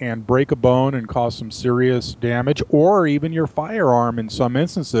baton and break a bone and cause some serious damage, or even your firearm in some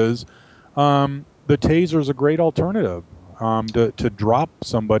instances, the taser is a great alternative. To drop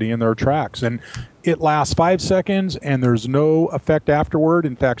somebody in their tracks. And it lasts 5 seconds, and there's no effect afterward.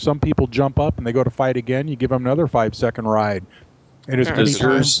 In fact, some people jump up and they go to fight again. You give them another 5-second ride. And kicking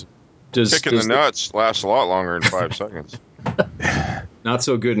the nuts lasts a lot longer than 5 seconds. Not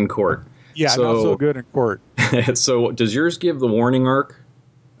so good in court. Yeah, not so good in court. So does yours give the warning arc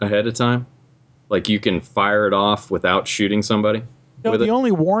ahead of time? Like you can fire it off without shooting somebody? No, the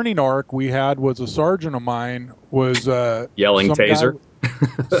only warning arc we had was a sergeant of mine was yelling taser.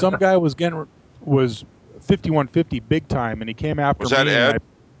 Some guy was 5150 big time, and he came after me. Was that Ed?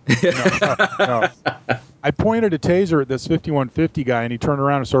 No. I pointed a taser at this 5150 guy, and he turned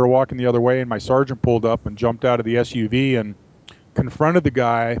around and started walking the other way. And my sergeant pulled up and jumped out of the SUV and confronted the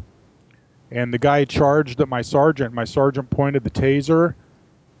guy. And the guy charged at my sergeant. My sergeant pointed the taser.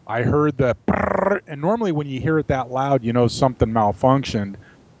 I heard the, and normally when you hear it that loud, you know something malfunctioned.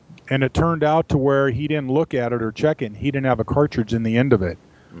 and it turned out to where he didn't look at it or check it, and he didn't have a cartridge in the end of it.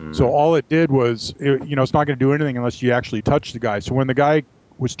 So all it did was, it's not going to do anything unless you actually touch the guy. So when the guy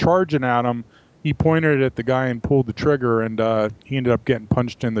was charging at him, he pointed it at the guy and pulled the trigger, and he ended up getting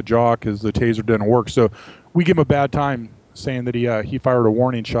punched in the jaw because the taser didn't work. So we give him a bad time saying that he fired a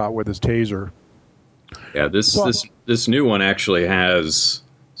warning shot with his taser. Yeah, this new one actually has,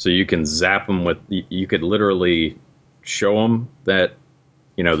 so you can zap them with, you could literally show them that,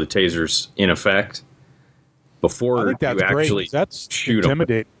 the taser's in effect before I think that's you actually great. That's shoot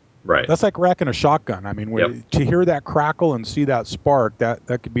intimidating. them. Right. That's like racking a shotgun. I mean, to hear that crackle and see that spark, that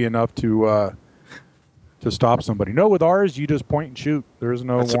could be enough to stop somebody. No, with ours, you just point and shoot. There's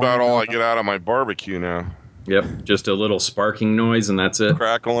no. That's about all I get out of my barbecue now. Yep, just a little sparking noise, and that's it.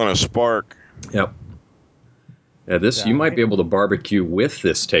 Crackle and a spark. Yep. Yeah, you might be able to barbecue with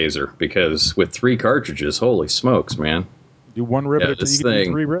this taser, because with 3 cartridges, holy smokes, man! Do 1 rib at a time. You can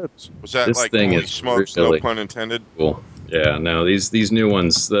do 3 ribs. Was that this like thing holy is smokes? really No pun intended. Cool. Yeah, no, these new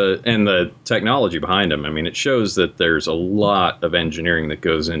ones, the technology behind them. I mean, it shows that there's a lot of engineering that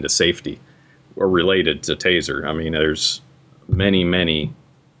goes into safety or related to taser. I mean, there's many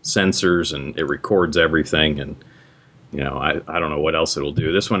sensors, and it records everything, and I don't know what else it'll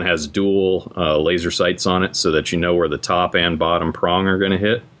do. This one has dual laser sights on it, so that you know where the top and bottom prong are going to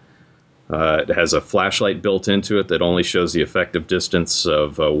hit. It has a flashlight built into it that only shows the effective distance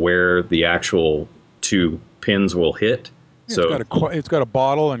of where the actual 2 pins will hit. So it's got a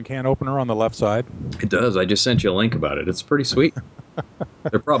bottle and can opener on the left side. It does. I just sent you a link about it. It's pretty sweet.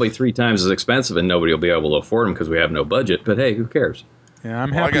 They're probably 3 times as expensive, and nobody will be able to afford them because we have no budget. But hey, who cares? Yeah,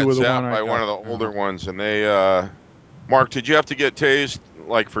 I'm happy with the one I got zapped by one of the older ones, and they. Mark, did you have to get tased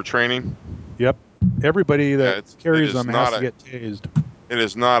like for training? Yep. Everybody that carries them has to get tased. It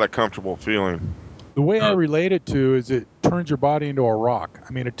is not a comfortable feeling. The way I relate it to is it turns your body into a rock.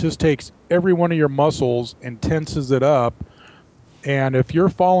 I mean, it just takes every one of your muscles and tenses it up. And if you're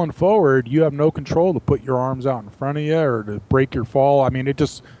falling forward, you have no control to put your arms out in front of you or to break your fall. I mean, it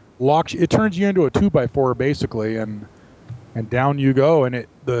just locks. It turns you into a 2x4 basically, and down you go. And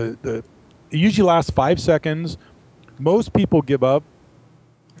it usually lasts 5 seconds. Most people give up.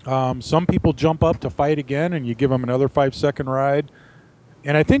 Some people jump up to fight again, and you give them another 5-second ride.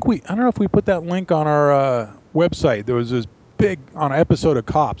 And I think I don't know if we put that link on our website. There was this on an episode of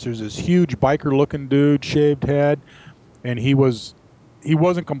Cops, there's this huge biker-looking dude, shaved head, and he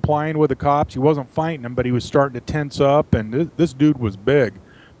wasn't complying with the cops. He wasn't fighting them, but he was starting to tense up, and this dude was big.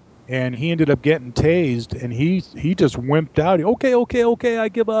 And he ended up getting tased, and he just wimped out. Okay, I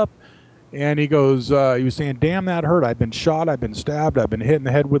give up. And he goes, he was saying, damn, that hurt. I've been shot, I've been stabbed, I've been hit in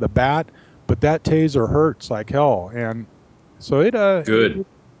the head with a bat, but that taser hurts like hell. And so good.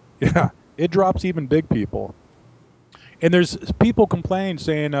 It drops even big people. And there's people complaining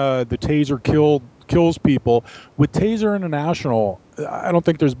saying the taser kills people. With Taser International, I don't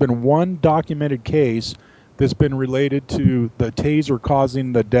think there's been one documented case that's been related to the taser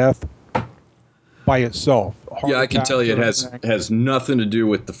causing the death by itself. Yeah, I can tell you it has nothing to do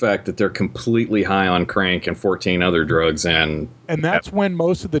with the fact that they're completely high on crank and 14 other drugs, and that's when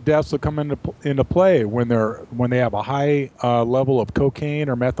most of the deaths will come into play, when they have a high level of cocaine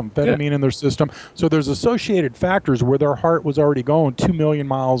or methamphetamine in their system. So there's associated factors where their heart was already going 2 million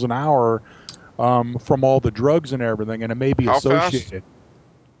miles an hour from all the drugs and everything, and it may be associated.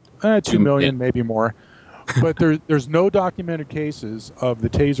 2 million, maybe more. But there's no documented cases of the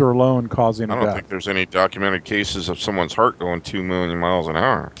taser alone causing a death. I don't think there's any documented cases of someone's heart going 2 million miles an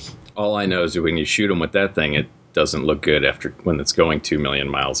hour. All I know is that when you shoot them with that thing, it doesn't look good when it's going 2 million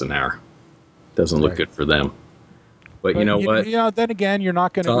miles an hour. It doesn't look good for them. But you know what? Yeah, then again, you're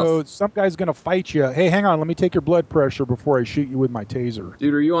not going to go. Some guy's going to fight you. Hey, hang on, let me take your blood pressure before I shoot you with my taser.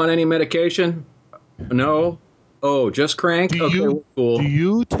 Dude, are you on any medication? No. Oh, just crank? Cool. Do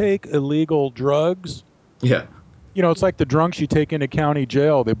you take illegal drugs? Yeah. It's like the drunks you take into county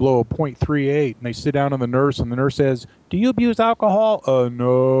jail. They blow a .38 and they sit down on the nurse, and the nurse says, "Do you abuse alcohol?"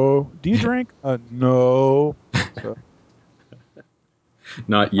 No. Do you drink? No. So.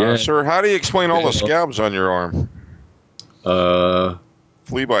 Not yet. Sir, how do you explain all the scabs on your arm?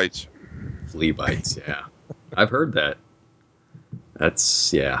 Flea bites. Flea bites, yeah. I've heard that.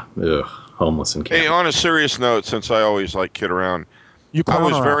 That's, yeah. Ugh. Homeless in Canada. Hey, on a serious note, since I always kid around, I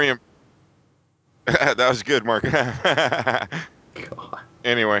was very that was good, Mark. God.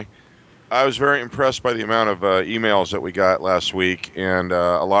 Anyway, I was very impressed by the amount of emails that we got last week, and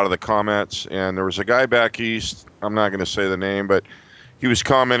a lot of the comments. And there was a guy back east. I'm not going to say the name, but he was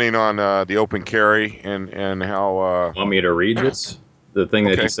commenting on the open carry and how. Want me to read this? The thing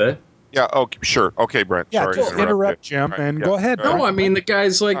that he said? Yeah. Okay. Sure. Okay, Brent. Yeah, Sorry just to interrupt you. Jim, All right, and yeah, go ahead. go ahead. No, I mean the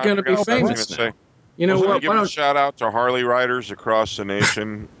guy's like I going to be forgot what I was famous gonna now. say. You know Wasn't what? I giving a shout out to Harley riders across the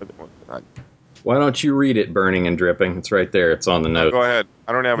nation? Why don't you read it, Burning and Dripping? It's right there. It's on the note. Go ahead.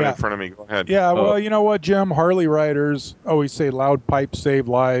 I don't have it Yeah. in front of me. Go ahead. Yeah, well, you know what, Jim? Harley riders always say loud pipes save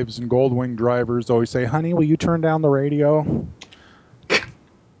lives, and Goldwing drivers always say, honey, will you turn down the radio?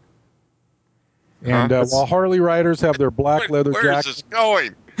 And while Harley riders have their black leather Where is jackets, this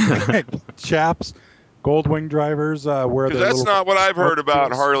going? chaps, Goldwing drivers wear Because their that's little... not what I've heard about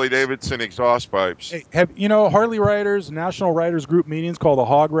Yes. Harley Davidson exhaust pipes. Hey, Harley riders, National Riders Group meetings called the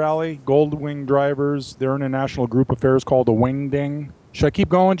Hog Rally. Goldwing drivers, they're in a national group affairs called the Wing Ding. Should I keep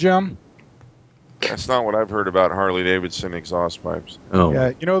going, Jim? That's not what I've heard about Harley Davidson exhaust pipes. Oh,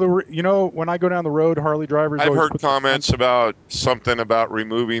 yeah. When I go down the road, Harley drivers. I've always heard put comments about something about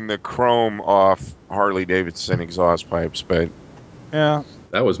removing the chrome off Harley Davidson exhaust pipes, but yeah.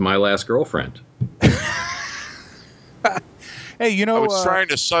 that was my last girlfriend. Hey, I was trying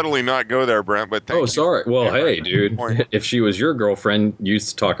to subtly not go there, Brent. But thank you. Sorry. Well, hey, dude, if she was your girlfriend, you used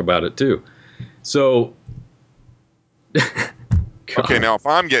to talk about it too. So, okay, now if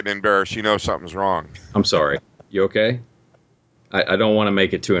I'm getting embarrassed, you know something's wrong. I'm sorry. You okay? I don't want to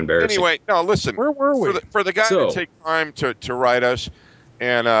make it too embarrassing. Anyway, no, listen. Where were we? For the guy to take time to write us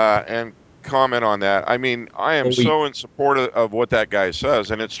and comment on that, I mean, I am so in support of what that guy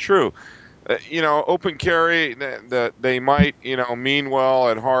says, and it's true. Open carry, they might, mean well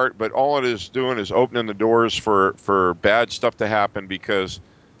at heart, but all it is doing is opening the doors for bad stuff to happen because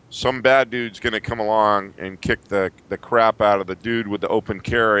some bad dude's going to come along and kick the crap out of the dude with the open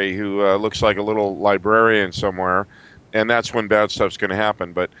carry who looks like a little librarian somewhere, and that's when bad stuff's going to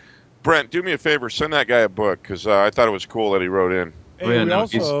happen. But Brent, do me a favor, send that guy a book because I thought it was cool that he wrote in. Hey, we got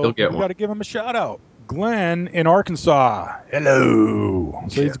to give him a shout out. Glenn in Arkansas. Hello.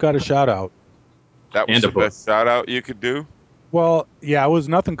 So he's got a shout out. That was the best shout out you could do? Well, yeah, it was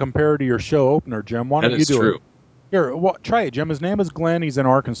nothing compared to your show opener, Jim. Why don't you do it? Here, try it, Jim. His name is Glenn. He's in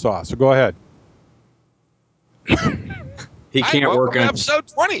Arkansas. So go ahead. He can't work on episode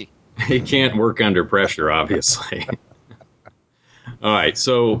 20. He can't work under pressure, obviously. All right,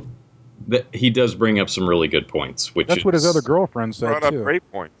 so he does bring up some really good points. That's what his other girlfriend said, brought up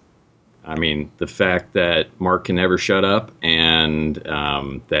great points. I mean, the fact that Mark can never shut up and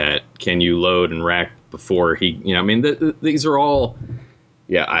that can you load and rack before he, these are all,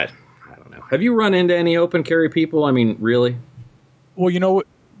 I don't know. Have you run into any open carry people? I mean, really? Well,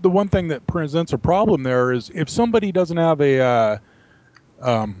 the one thing that presents a problem there is if somebody doesn't have a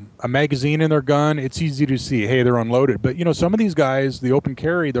magazine in their gun, it's easy to see, hey, they're unloaded. But, some of these guys, the open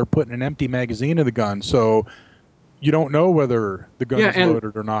carry, they're putting an empty magazine in the gun. So you don't know whether the gun is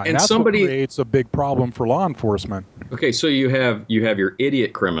loaded or not. And that's what creates a big problem for law enforcement. Okay, so you have your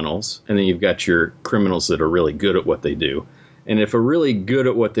idiot criminals, and then you've got your criminals that are really good at what they do. And if a really good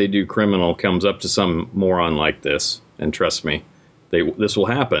at what they do criminal comes up to some moron like this, and trust me, this will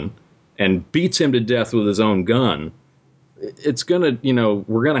happen, and beats him to death with his own gun, it's gonna,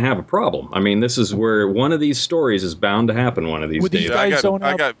 we're gonna have a problem. I mean, this is where one of these stories is bound to happen one of these days. I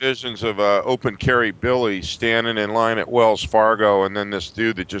got visions of open carry Billy standing in line at Wells Fargo, and then this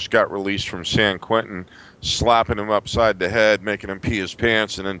dude that just got released from San Quentin slapping him upside the head, making him pee his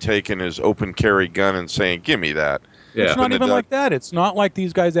pants, and then taking his open carry gun and saying, "Give me that." Yeah. It's not even like that. It's not like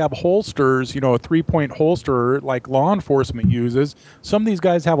these guys have holsters, a 3-point holster like law enforcement uses. Some of these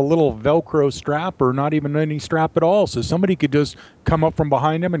guys have a little Velcro strap or not even any strap at all. So somebody could just come up from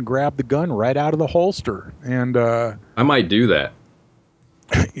behind them and grab the gun right out of the holster. And I might do that.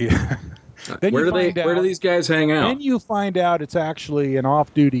 Yeah. Where do these guys hang out? Then you find out it's actually an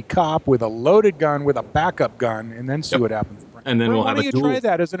off-duty cop with a loaded gun with a backup gun, and then see what happens. And then we'll have a duel. Why don't you try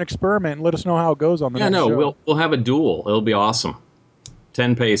that as an experiment and let us know how it goes on the next show? We'll have a duel. It'll be awesome.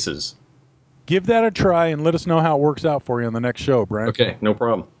 10 paces. Give that a try and let us know how it works out for you on the next show, Brent. Okay, no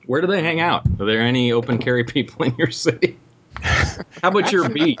problem. Where do they hang out? Are there any open carry people in your city? How about your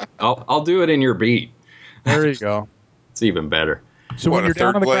beat? I'll do it in your beat. There you go. It's even better. So when you're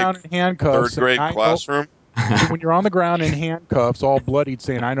down on the ground in handcuffs, third grade classroom. So when you're on the ground in handcuffs, all bloodied,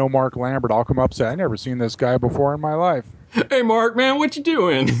 saying, "I know Mark Lambert," I'll come up and say, "I never seen this guy before in my life." Hey, Mark, man, what you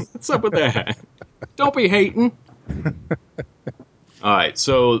doing? What's up with that? Don't be hating. All right,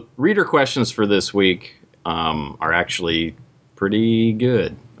 so reader questions for this week are actually pretty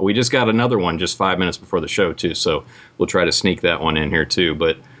good. We just got another one just 5 minutes before the show, too, so we'll try to sneak that one in here, too.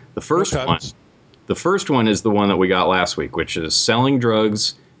 But the first one is the one that we got last week, which is selling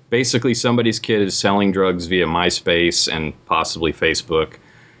drugs. Basically, somebody's kid is selling drugs via MySpace and possibly Facebook.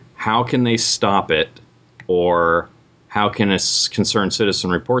 How can they stop it, or how can a concerned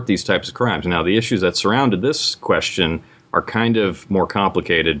citizen report these types of crimes? Now, the issues that surrounded this question are kind of more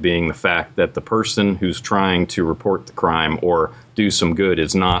complicated, being the fact that the person who's trying to report the crime or do some good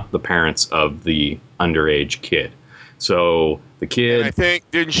is not the parents of the underage kid. So the kid... And I think,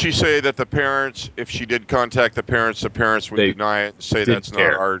 didn't she say that the parents, if she did contact the parents would deny it and say that's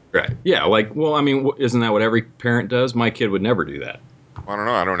care. Not our... Right. Yeah, like, well, I mean, isn't that what every parent does? My kid would never do that. I don't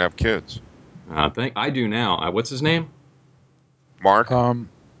know. I don't have kids. I do now. What's his name? Mark?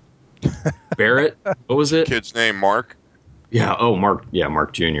 Barrett? What was it? Kid's name, Mark? Yeah, Mark. Yeah,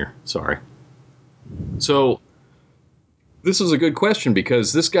 Mark Jr. Sorry. So, this is a good question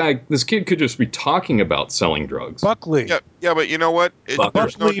because this kid could just be talking about selling drugs. Buckley. Yeah, but you know what?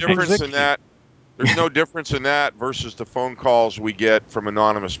 There's no difference in that. There's no difference in that versus the phone calls we get from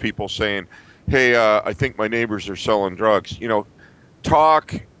anonymous people saying, hey, I think my neighbors are selling drugs. You know,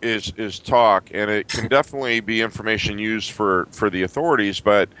 talk is talk, and it can definitely be information used for the authorities,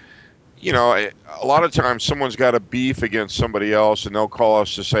 but you know, a lot of times someone's got a beef against somebody else and they'll call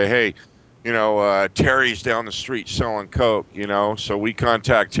us to say, hey, you know, Terry's down the street selling coke, you know, so we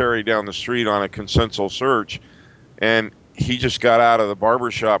contact Terry down the street on a consensual search, and he just got out of the barber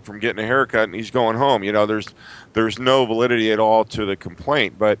shop from getting a haircut and he's going home. You know, there's no validity at all to the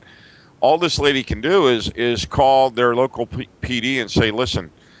complaint, but all this lady can do is call their local PD and say, listen,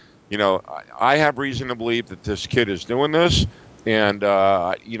 you know, I have reason to believe that this kid is doing this. And,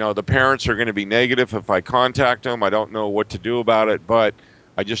 you know, the parents are going to be negative if I contact them. I don't know what to do about it, but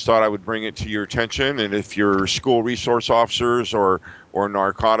I just thought I would bring it to your attention. And if your school resource officers or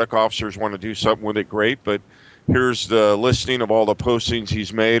narcotic officers want to do something with it, great. But here's the listing of all the postings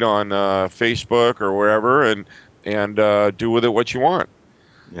he's made on Facebook or wherever, and do with it what you want.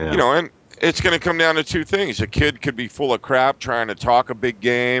 Yeah. You know, and it's going to come down to two things. A kid could be full of crap trying to talk a big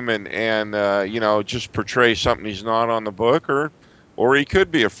game and you know, just portray something he's not on the book, or he could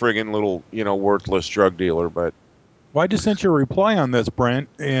be a friggin' little, you know, worthless drug dealer. But well, I just sent you a reply on this, Brent,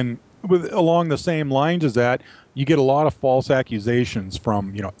 and along the same lines as that, you get a lot of false accusations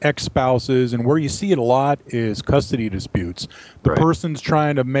from, you know, ex-spouses, and where you see it a lot is custody disputes. The person's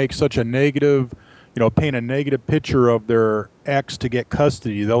trying to make such a negative, you know, paint a negative picture of their ex to get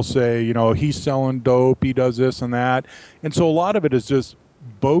custody. They'll say, you know, he's selling dope, he does this and that. And so a lot of it is just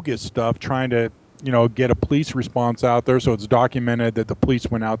bogus stuff trying to, you know, get a police response out there so it's documented that the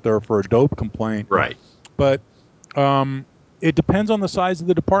police went out there for a dope complaint. Right. But it depends on the size of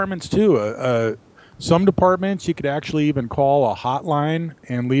the departments too. Some departments you could actually even call a hotline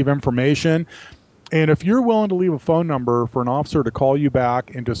and leave information. And if you're willing to leave a phone number for an officer to call you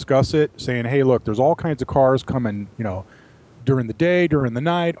back and discuss it, saying, hey, look, there's all kinds of cars coming, you know, during the day, during the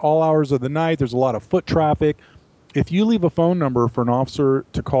night, all hours of the night, there's a lot of foot traffic. If you leave a phone number for an officer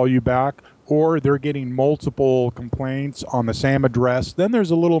to call you back, or they're getting multiple complaints on the same address, then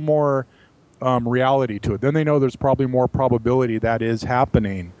there's a little more reality to it. Then they know there's probably more probability that is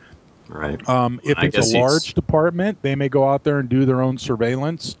happening. Right. If it's a large department, they may go out there and do their own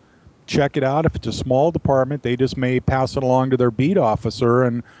surveillance, check it out. If it's a small department, they just may pass it along to their beat officer,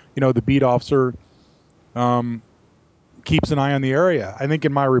 and you know, the beat officer keeps an eye on the area. I think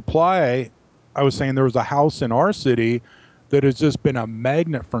in my reply, I was saying there was a house in our city that has just been a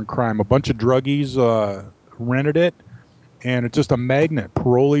magnet for crime. A bunch of druggies rented it, and it's just a magnet.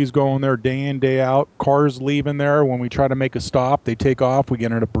 Parolees going there day in, day out. Cars leaving there. When we try to make a stop, they take off. We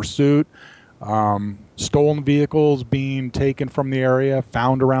get in a pursuit. Stolen vehicles being taken from the area,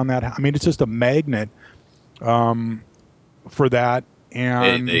 found around that. I mean, it's just a magnet for that.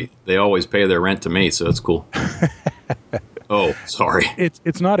 And they always pay their rent to me, so it's cool. Oh, sorry.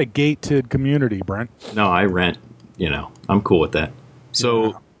 It's not a gated community, Brent. No, I rent. You know, I'm cool with that.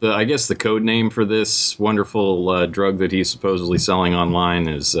 So I guess the code name for this wonderful drug that he's supposedly selling online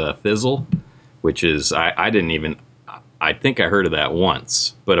is Fizzle, which is I didn't even. I think I heard of that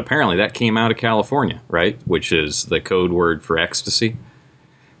once, but apparently that came out of California, right? Which is the code word for ecstasy.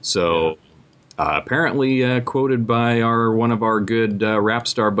 So apparently quoted by one of our good rap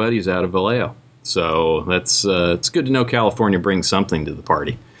star buddies out of Vallejo. So that's it's good to know California brings something to the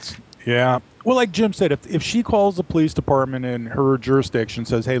party. Yeah. Well, like Jim said, if she calls the police department in her jurisdiction,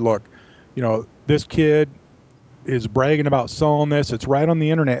 says, hey, look, you know, this kid is bragging about selling this. It's right on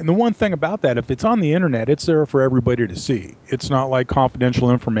the internet. And the one thing about that, if it's on the internet, it's there for everybody to see. It's not like confidential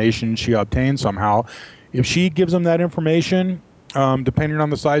information she obtained somehow. If she gives them that information, depending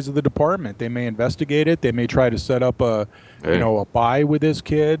on the size of the department, they may investigate it. They may try to set up a buy with this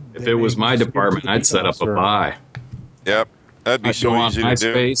kid. If it was my department, I'd set up a buy. Yep. That'd be so easy to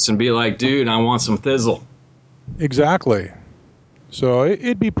do. MySpace and be like, dude, I want some Fizzle. Exactly. So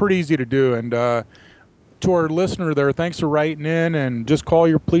it'd be pretty easy to do. And to our listener there. Thanks for writing in, and just call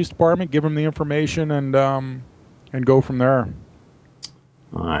your police department, give them the information, and go from there.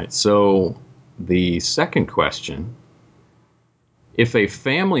 All right. So the second question: if a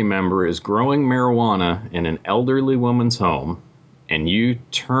family member is growing marijuana in an elderly woman's home, and you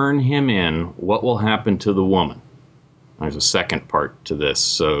turn him in, what will happen to the woman? There's a second part to this.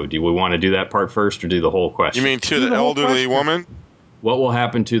 So do we want to do that part first or do the whole question? You mean to the elderly woman? What will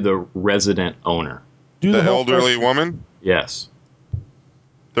happen to the resident owner? The elderly woman? Yes.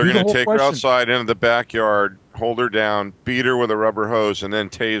 They're going to take her outside into the backyard, hold her down, beat her with a rubber hose, and then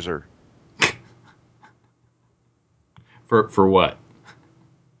tase her. For what?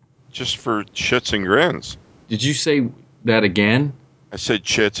 Just for shits and grins. Did you say that again? I said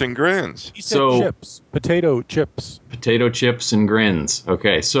chits and grins. He said chips. Potato chips. Potato chips and grins.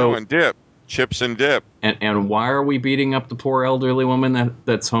 Okay, so... No, and dip. Chips and dip. And why are we beating up the poor elderly woman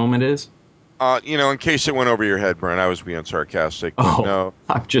that's home it is? In case it went over your head, Brent, I was being sarcastic. Oh, no.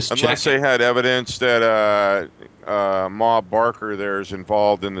 I'm just Unless checking. they had evidence that Ma Barker there is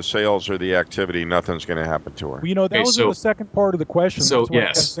involved in the sales or the activity, nothing's going to happen to her. Well, that was in the second part of the question. So, that's what I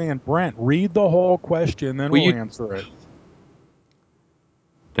kept saying. Brent, read the whole question, then we'll answer it.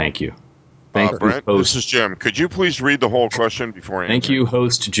 Thank you. Thank you, Brent. This is Jim. Could you please read the whole question before answering? Thank you,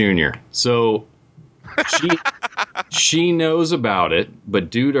 host Junior. So she knows about it, but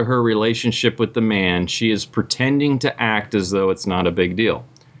due to her relationship with the man, she is pretending to act as though it's not a big deal.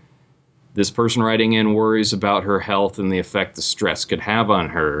 This person writing in worries about her health and the effect the stress could have on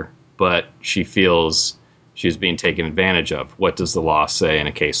her, but she feels she's being taken advantage of. What does the law say in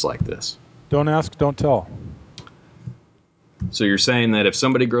a case like this? Don't ask, don't tell. So you're saying that if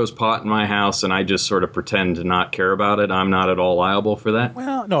somebody grows pot in my house and I just sort of pretend to not care about it, I'm not at all liable for that?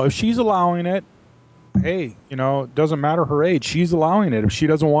 Well, no, if she's allowing it, hey, it doesn't matter her age. She's allowing it. If she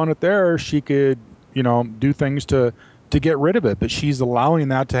doesn't want it there, she could, do things to get rid of it. But she's allowing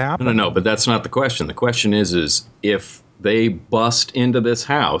that to happen. No, but that's not the question. The question is if they bust into this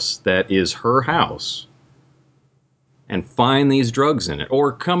house that is her house and find these drugs in it,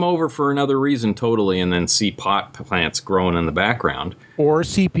 or come over for another reason totally and then see pot plants growing in the background. Or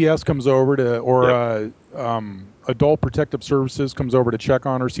CPS comes over Adult Protective Services comes over to check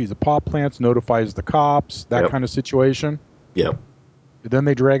on her, sees the pot plants, notifies the cops, that kind of situation. Yep. Then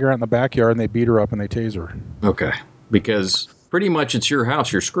they drag her out in the backyard and they beat her up and they tase her. Okay. Because pretty much it's your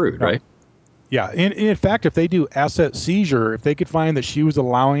house, you're screwed, right? Yeah. In fact, if they do asset seizure, if they could find that she was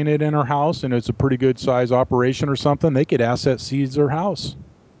allowing it in her house and it's a pretty good size operation or something, they could asset seize her house.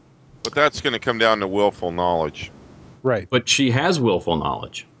 But that's going to come down to willful knowledge. Right. But she has willful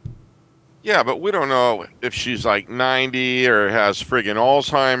knowledge. Yeah, but we don't know if she's like 90 or has friggin'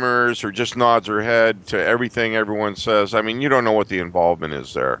 Alzheimer's or just nods her head to everything everyone says. I mean, you don't know what the involvement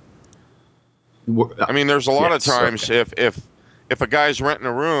is there. I mean, there's a lot of times if a guy's renting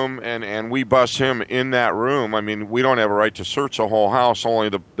a room and we bust him in that room, I mean, we don't have a right to search the whole house, only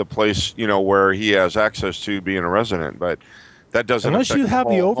the place, where he has access to being a resident. But that doesn't unless affect you have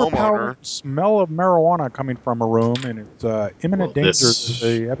the overpowering homeowner. smell of marijuana coming from a room and it's imminent danger,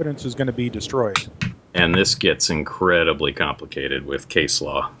 the evidence is going to be destroyed. And this gets incredibly complicated with case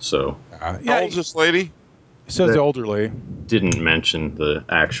law. So how old's this lady? It says elderly. Didn't mention the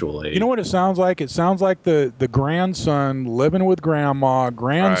actual age. You know what it sounds like? It sounds like the grandson living with grandma.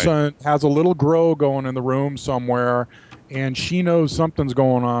 Grandson has a little grow going in the room somewhere, and she knows something's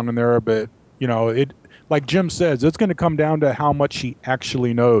going on in there. But it, like Jim says, it's going to come down to how much she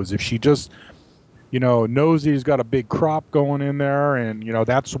actually knows. If she just knows he's got a big crop going in there, and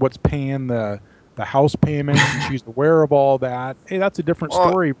that's what's paying the house payment, and she's aware of all that. Hey, that's a different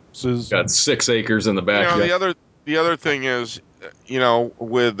story. Versus got 6 acres in the backyard. The other thing is,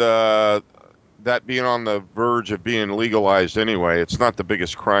 with that being on the verge of being legalized anyway, it's not the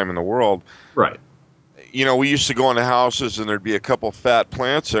biggest crime in the world. Right. We used to go into houses and there'd be a couple fat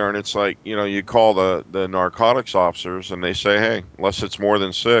plants there, and it's like, you call the narcotics officers and they say, hey, unless it's more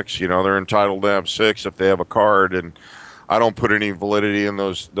than 6, they're entitled to have 6 if they have a card. And I don't put any validity in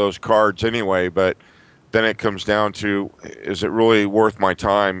those cards anyway, but then it comes down to, is it really worth my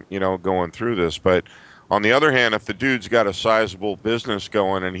time, going through this? But on the other hand, if the dude's got a sizable business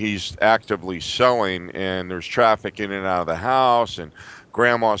going and he's actively selling and there's traffic in and out of the house and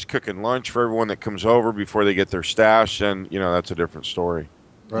grandma's cooking lunch for everyone that comes over before they get their stash, then, that's a different story.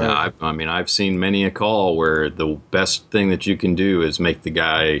 Right. Yeah, I've seen many a call where the best thing that you can do is make the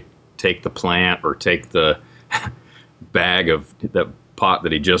guy take the plant or take the bag of the pot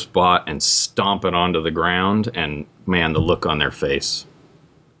that he just bought and stomp it onto the ground, and man, the look on their face,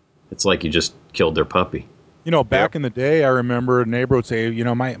 it's like you just killed their puppy. Back in the day, I remember a neighbor would say,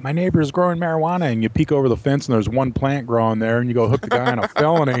 my neighbor is growing marijuana, and you peek over the fence and there's one plant growing there, and you go hook the guy on a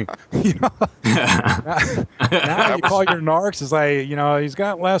felony. Now you call your narcs, it's like, he's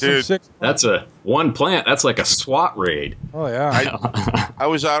got less than 6 months. That's one plant. That's like a SWAT raid. Oh, yeah. I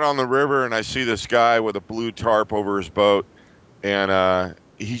was out on the river, and I see this guy with a blue tarp over his boat, and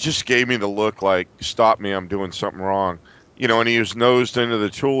he just gave me the look like, stop me, I'm doing something wrong. And he was nosed into the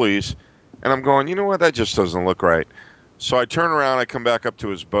tulies. And I'm going, you know what? That just doesn't look right. So I turn around, I come back up to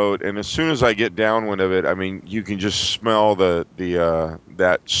his boat, and as soon as I get downwind of it, I mean, you can just smell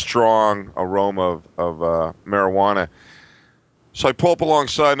that strong aroma of marijuana. So I pull up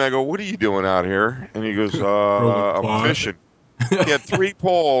alongside and I go, "What are you doing out here?" And he goes, "I'm fishing." He had 3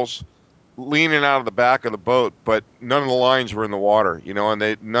 poles leaning out of the back of the boat, but none of the lines were in the water,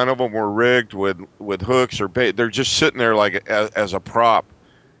 and none of them were rigged with hooks or bait. They're just sitting there like as a prop.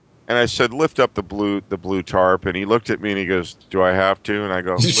 And I said, lift up the blue tarp. And he looked at me and he goes, do I have to? And I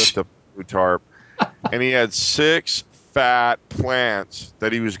go, lift up the blue tarp. And he had 6 fat plants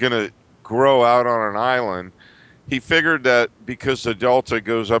that he was going to grow out on an island. He figured that because the delta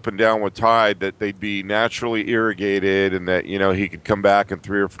goes up and down with tide, that they'd be naturally irrigated and that, he could come back in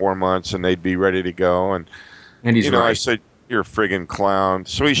 3 or 4 months and they'd be ready to go. And he's right. I said, you're a friggin' clown.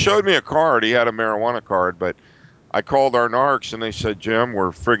 So he showed me a card. He had a marijuana card, but I called our narcs and they said, Jim, we're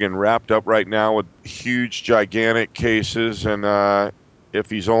friggin' wrapped up right now with huge, gigantic cases. And if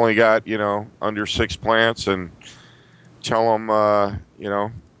he's only got, under 6 plants, and tell him,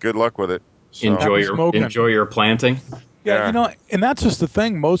 good luck with it. So, enjoy your planting. Yeah, and that's just the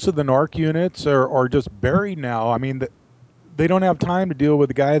thing. Most of the narc units are just buried now. I mean, they don't have time to deal with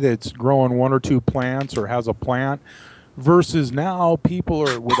the guy that's growing 1 or 2 plants or has a plant. Versus now, people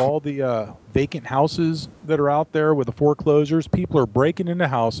are, with all the vacant houses that are out there with the foreclosures, people are breaking into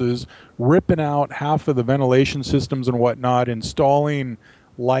houses, ripping out half of the ventilation systems and whatnot, installing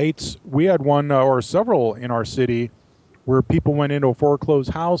lights. We had one or several in our city where people went into a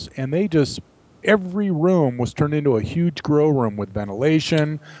foreclosed house and every room was turned into a huge grow room with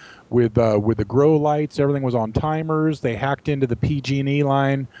ventilation, with the grow lights. Everything was on timers. They hacked into the PG&E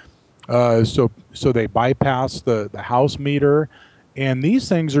line. So they bypass the house meter, and these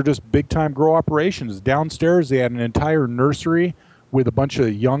things are just big time grow operations. Downstairs, they had an entire nursery with a bunch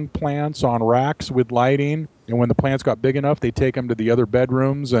of young plants on racks with lighting. And when the plants got big enough, they take them to the other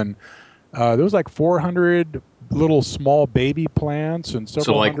bedrooms. And there was like 400 little small baby plants and several.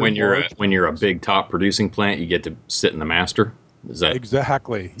 So like when you're a big top producing plant, you get to sit in the master. Is that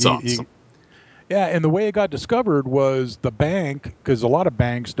exactly? Awesome. Yeah, and the way it got discovered was the bank, because a lot of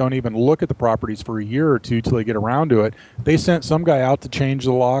banks don't even look at the properties for a year or two till they get around to it. They sent some guy out to change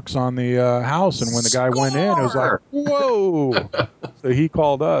the locks on the house, and when the guy went in, it was like, whoa! So he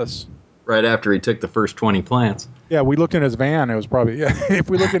called us. Right after he took the first 20 plants. Yeah, we looked in his van. It was probably, if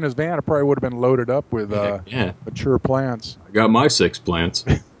we looked in his van, it probably would have been loaded up with mature plants. I got my 6 plants.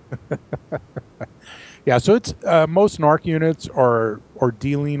 Yeah, so it's most NARC units are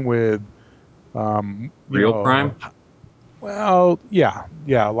dealing with real crime. Well, yeah,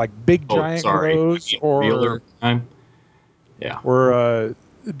 like big giant grows or crime. Yeah, or a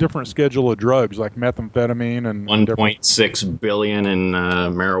different schedule of drugs like methamphetamine and 1.6 billion in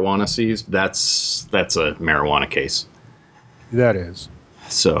marijuana seized. That's a marijuana case. That is.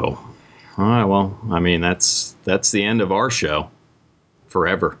 So, all right. Well, I mean that's the end of our show.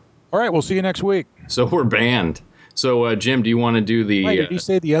 Forever. All right, we'll see you next week. So we're banned. So Jim, do you want to do the? Wait, did he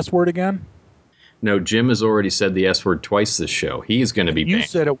say the S word again? No, Jim has already said the S word twice this show. He's going to be banned. You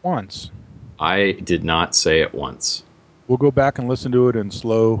said it once. I did not say it once. We'll go back and listen to it in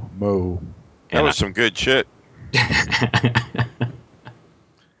slow-mo. That was some good shit. Hey,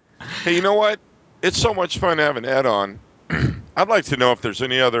 you know what? It's so much fun having Ed on. I'd like to know if there's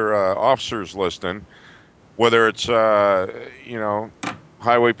any other officers listening, whether it's, highway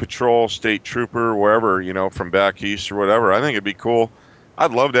patrol, state trooper, wherever, from back east or whatever. I think it'd be cool.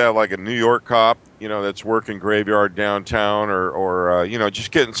 I'd love to have like a New York cop, that's working graveyard downtown or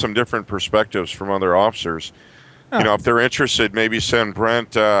just getting some different perspectives from other officers. Huh. If they're interested, maybe send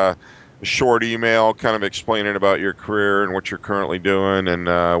Brent a short email kind of explaining about your career and what you're currently doing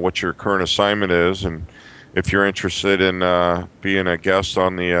and what your current assignment is. And if you're interested in being a guest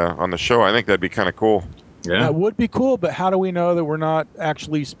on the show, I think that'd be kind of cool. Yeah. That would be cool, but how do we know that we're not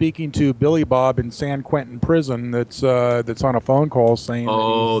actually speaking to Billy Bob in San Quentin prison that's on a phone call saying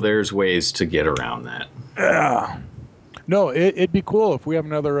there's ways to get around that. Yeah. No, it'd be cool if we have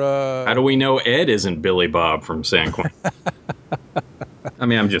another... How do we know Ed isn't Billy Bob from San Quentin? I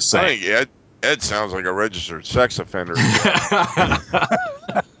mean, I'm just saying. I think Ed sounds like a registered sex offender.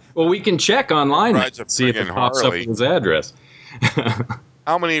 Well, we can check online Rides a and see if it friggin' pops up Harley. with his address.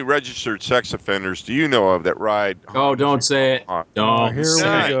 How many registered sex offenders do you know of that ride? Oh, don't say it. Don't here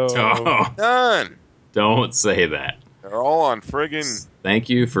say we it. go. None. Don't say that. They're all on friggin'. Thank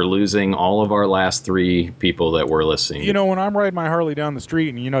you for losing all of our last 3 people that were listening. You know, when I'm riding my Harley down the street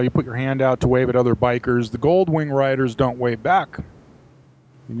and, you put your hand out to wave at other bikers, the Goldwing riders don't wave back.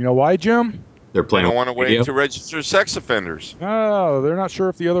 And you know why, Jim? They're They playing. don't want to radio. wait to register sex offenders. Oh, they're not sure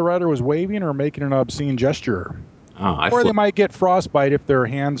if the other rider was waving or making an obscene gesture. Oh, Or they might get frostbite if their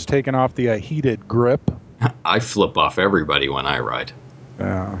hand's taken off the heated grip. I flip off everybody when I ride,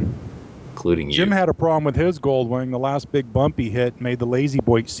 Yeah. including you. Jim had a problem with his Goldwing. The last big bump he hit made the lazy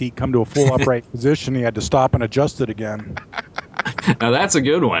boy seat come to a full upright position. He had to stop and adjust it again. Now that's a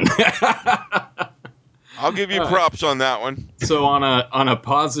good one. I'll give you props on that one. So on a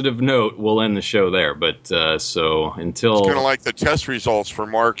positive note, we'll end the show there. But so until It's kind of like the test results for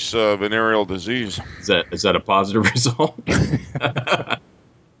Mark's venereal disease. is that a positive result?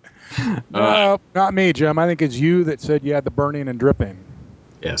 No, not me, Jim. I think it's you that said you had the burning and dripping.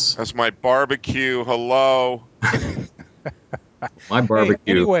 Yes, That's my barbecue. Hello. my barbecue.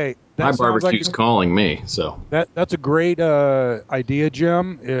 Hey, anyway, my that sounds barbecue's like calling me. So that's a great idea,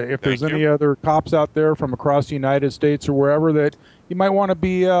 Jim. If there's any other cops out there from across the United States or wherever that you might want to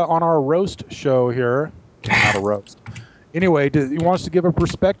be on our roast show here, not a roast. Anyway, he wants to give a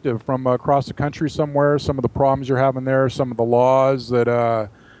perspective from across the country somewhere, some of the problems you're having there, some of the laws that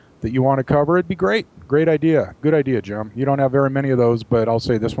you want to cover. It'd be great. Great idea. Good idea, Jim. You don't have very many of those, but I'll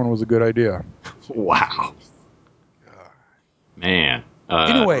say this one was a good idea. wow, man.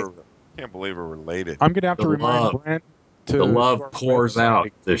 Anyway, can't believe we're related. I'm going to have to remind Brent to... The love pours out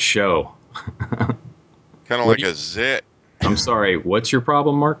the show. Kind of like a zit. I'm sorry, what's your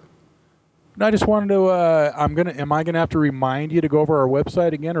problem, Mark? No, I just wanted to, am I going to have to remind you to go over our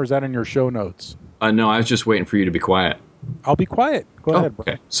website again, or is that in your show notes? No, I was just waiting for you to be quiet. I'll be quiet. Go ahead, Brent.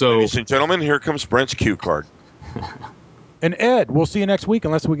 Okay. So, ladies and gentlemen, here comes Brent's cue card. And Ed, we'll see you next week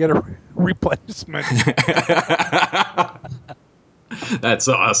unless we get a replacement. That's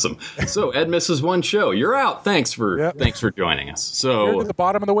awesome. So Ed misses one show. You're out. Thanks for joining us. So you're to the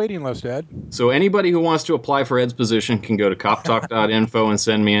bottom of the waiting list, Ed. So anybody who wants to apply for Ed's position can go to coptalk.info and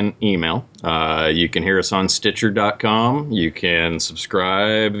send me an email. You can hear us on Stitcher.com. You can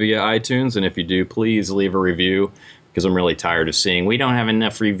subscribe via iTunes, and if you do, please leave a review because I'm really tired of seeing we don't have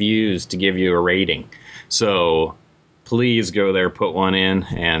enough reviews to give you a rating. So please go there, put one in,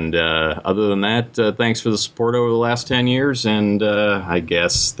 and other than that, thanks for the support over the last 10 years, and I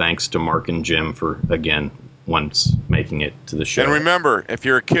guess thanks to Mark and Jim for, again, once making it to the show. And remember, if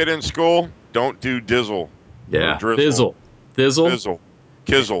you're a kid in school, don't do dizzle. Yeah, drizzle. Thizzle.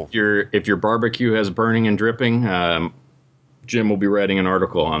 Kizzle. If your barbecue has burning and dripping, Jim will be writing an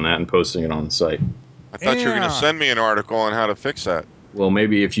article on that and posting it on the site. I thought you were going to send me an article on how to fix that. Well,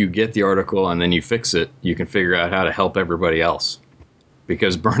 maybe if you get the article and then you fix it, you can figure out how to help everybody else.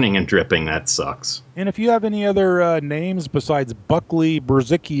 Because burning and dripping, that sucks. And if you have any other names besides Buckley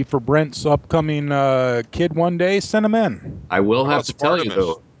Brzezicki for Brent's upcoming kid one day, send them in. I will have to tell you,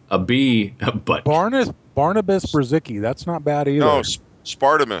 though, Barnabas Brzezicki, that's not bad either. No,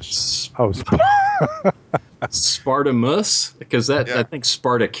 Spartamus. Spartamus? Because I think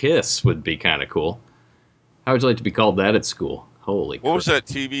Spartacus would be kind of cool. How would you like to be called that at school? Holy crap. What was that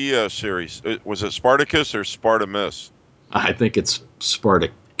TV series? Was it Spartacus or Spartamus? I think it's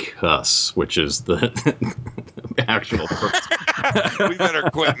Spartacus, which is the actual person. We better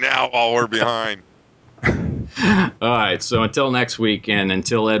quit now while we're behind. All right, so until next week and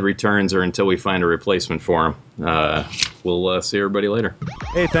until Ed returns or until we find a replacement for him, we'll see everybody later.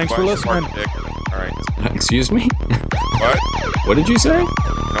 Hey, thanks for listening. All right. Excuse me? What? What did you say?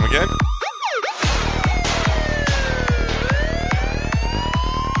 Come again?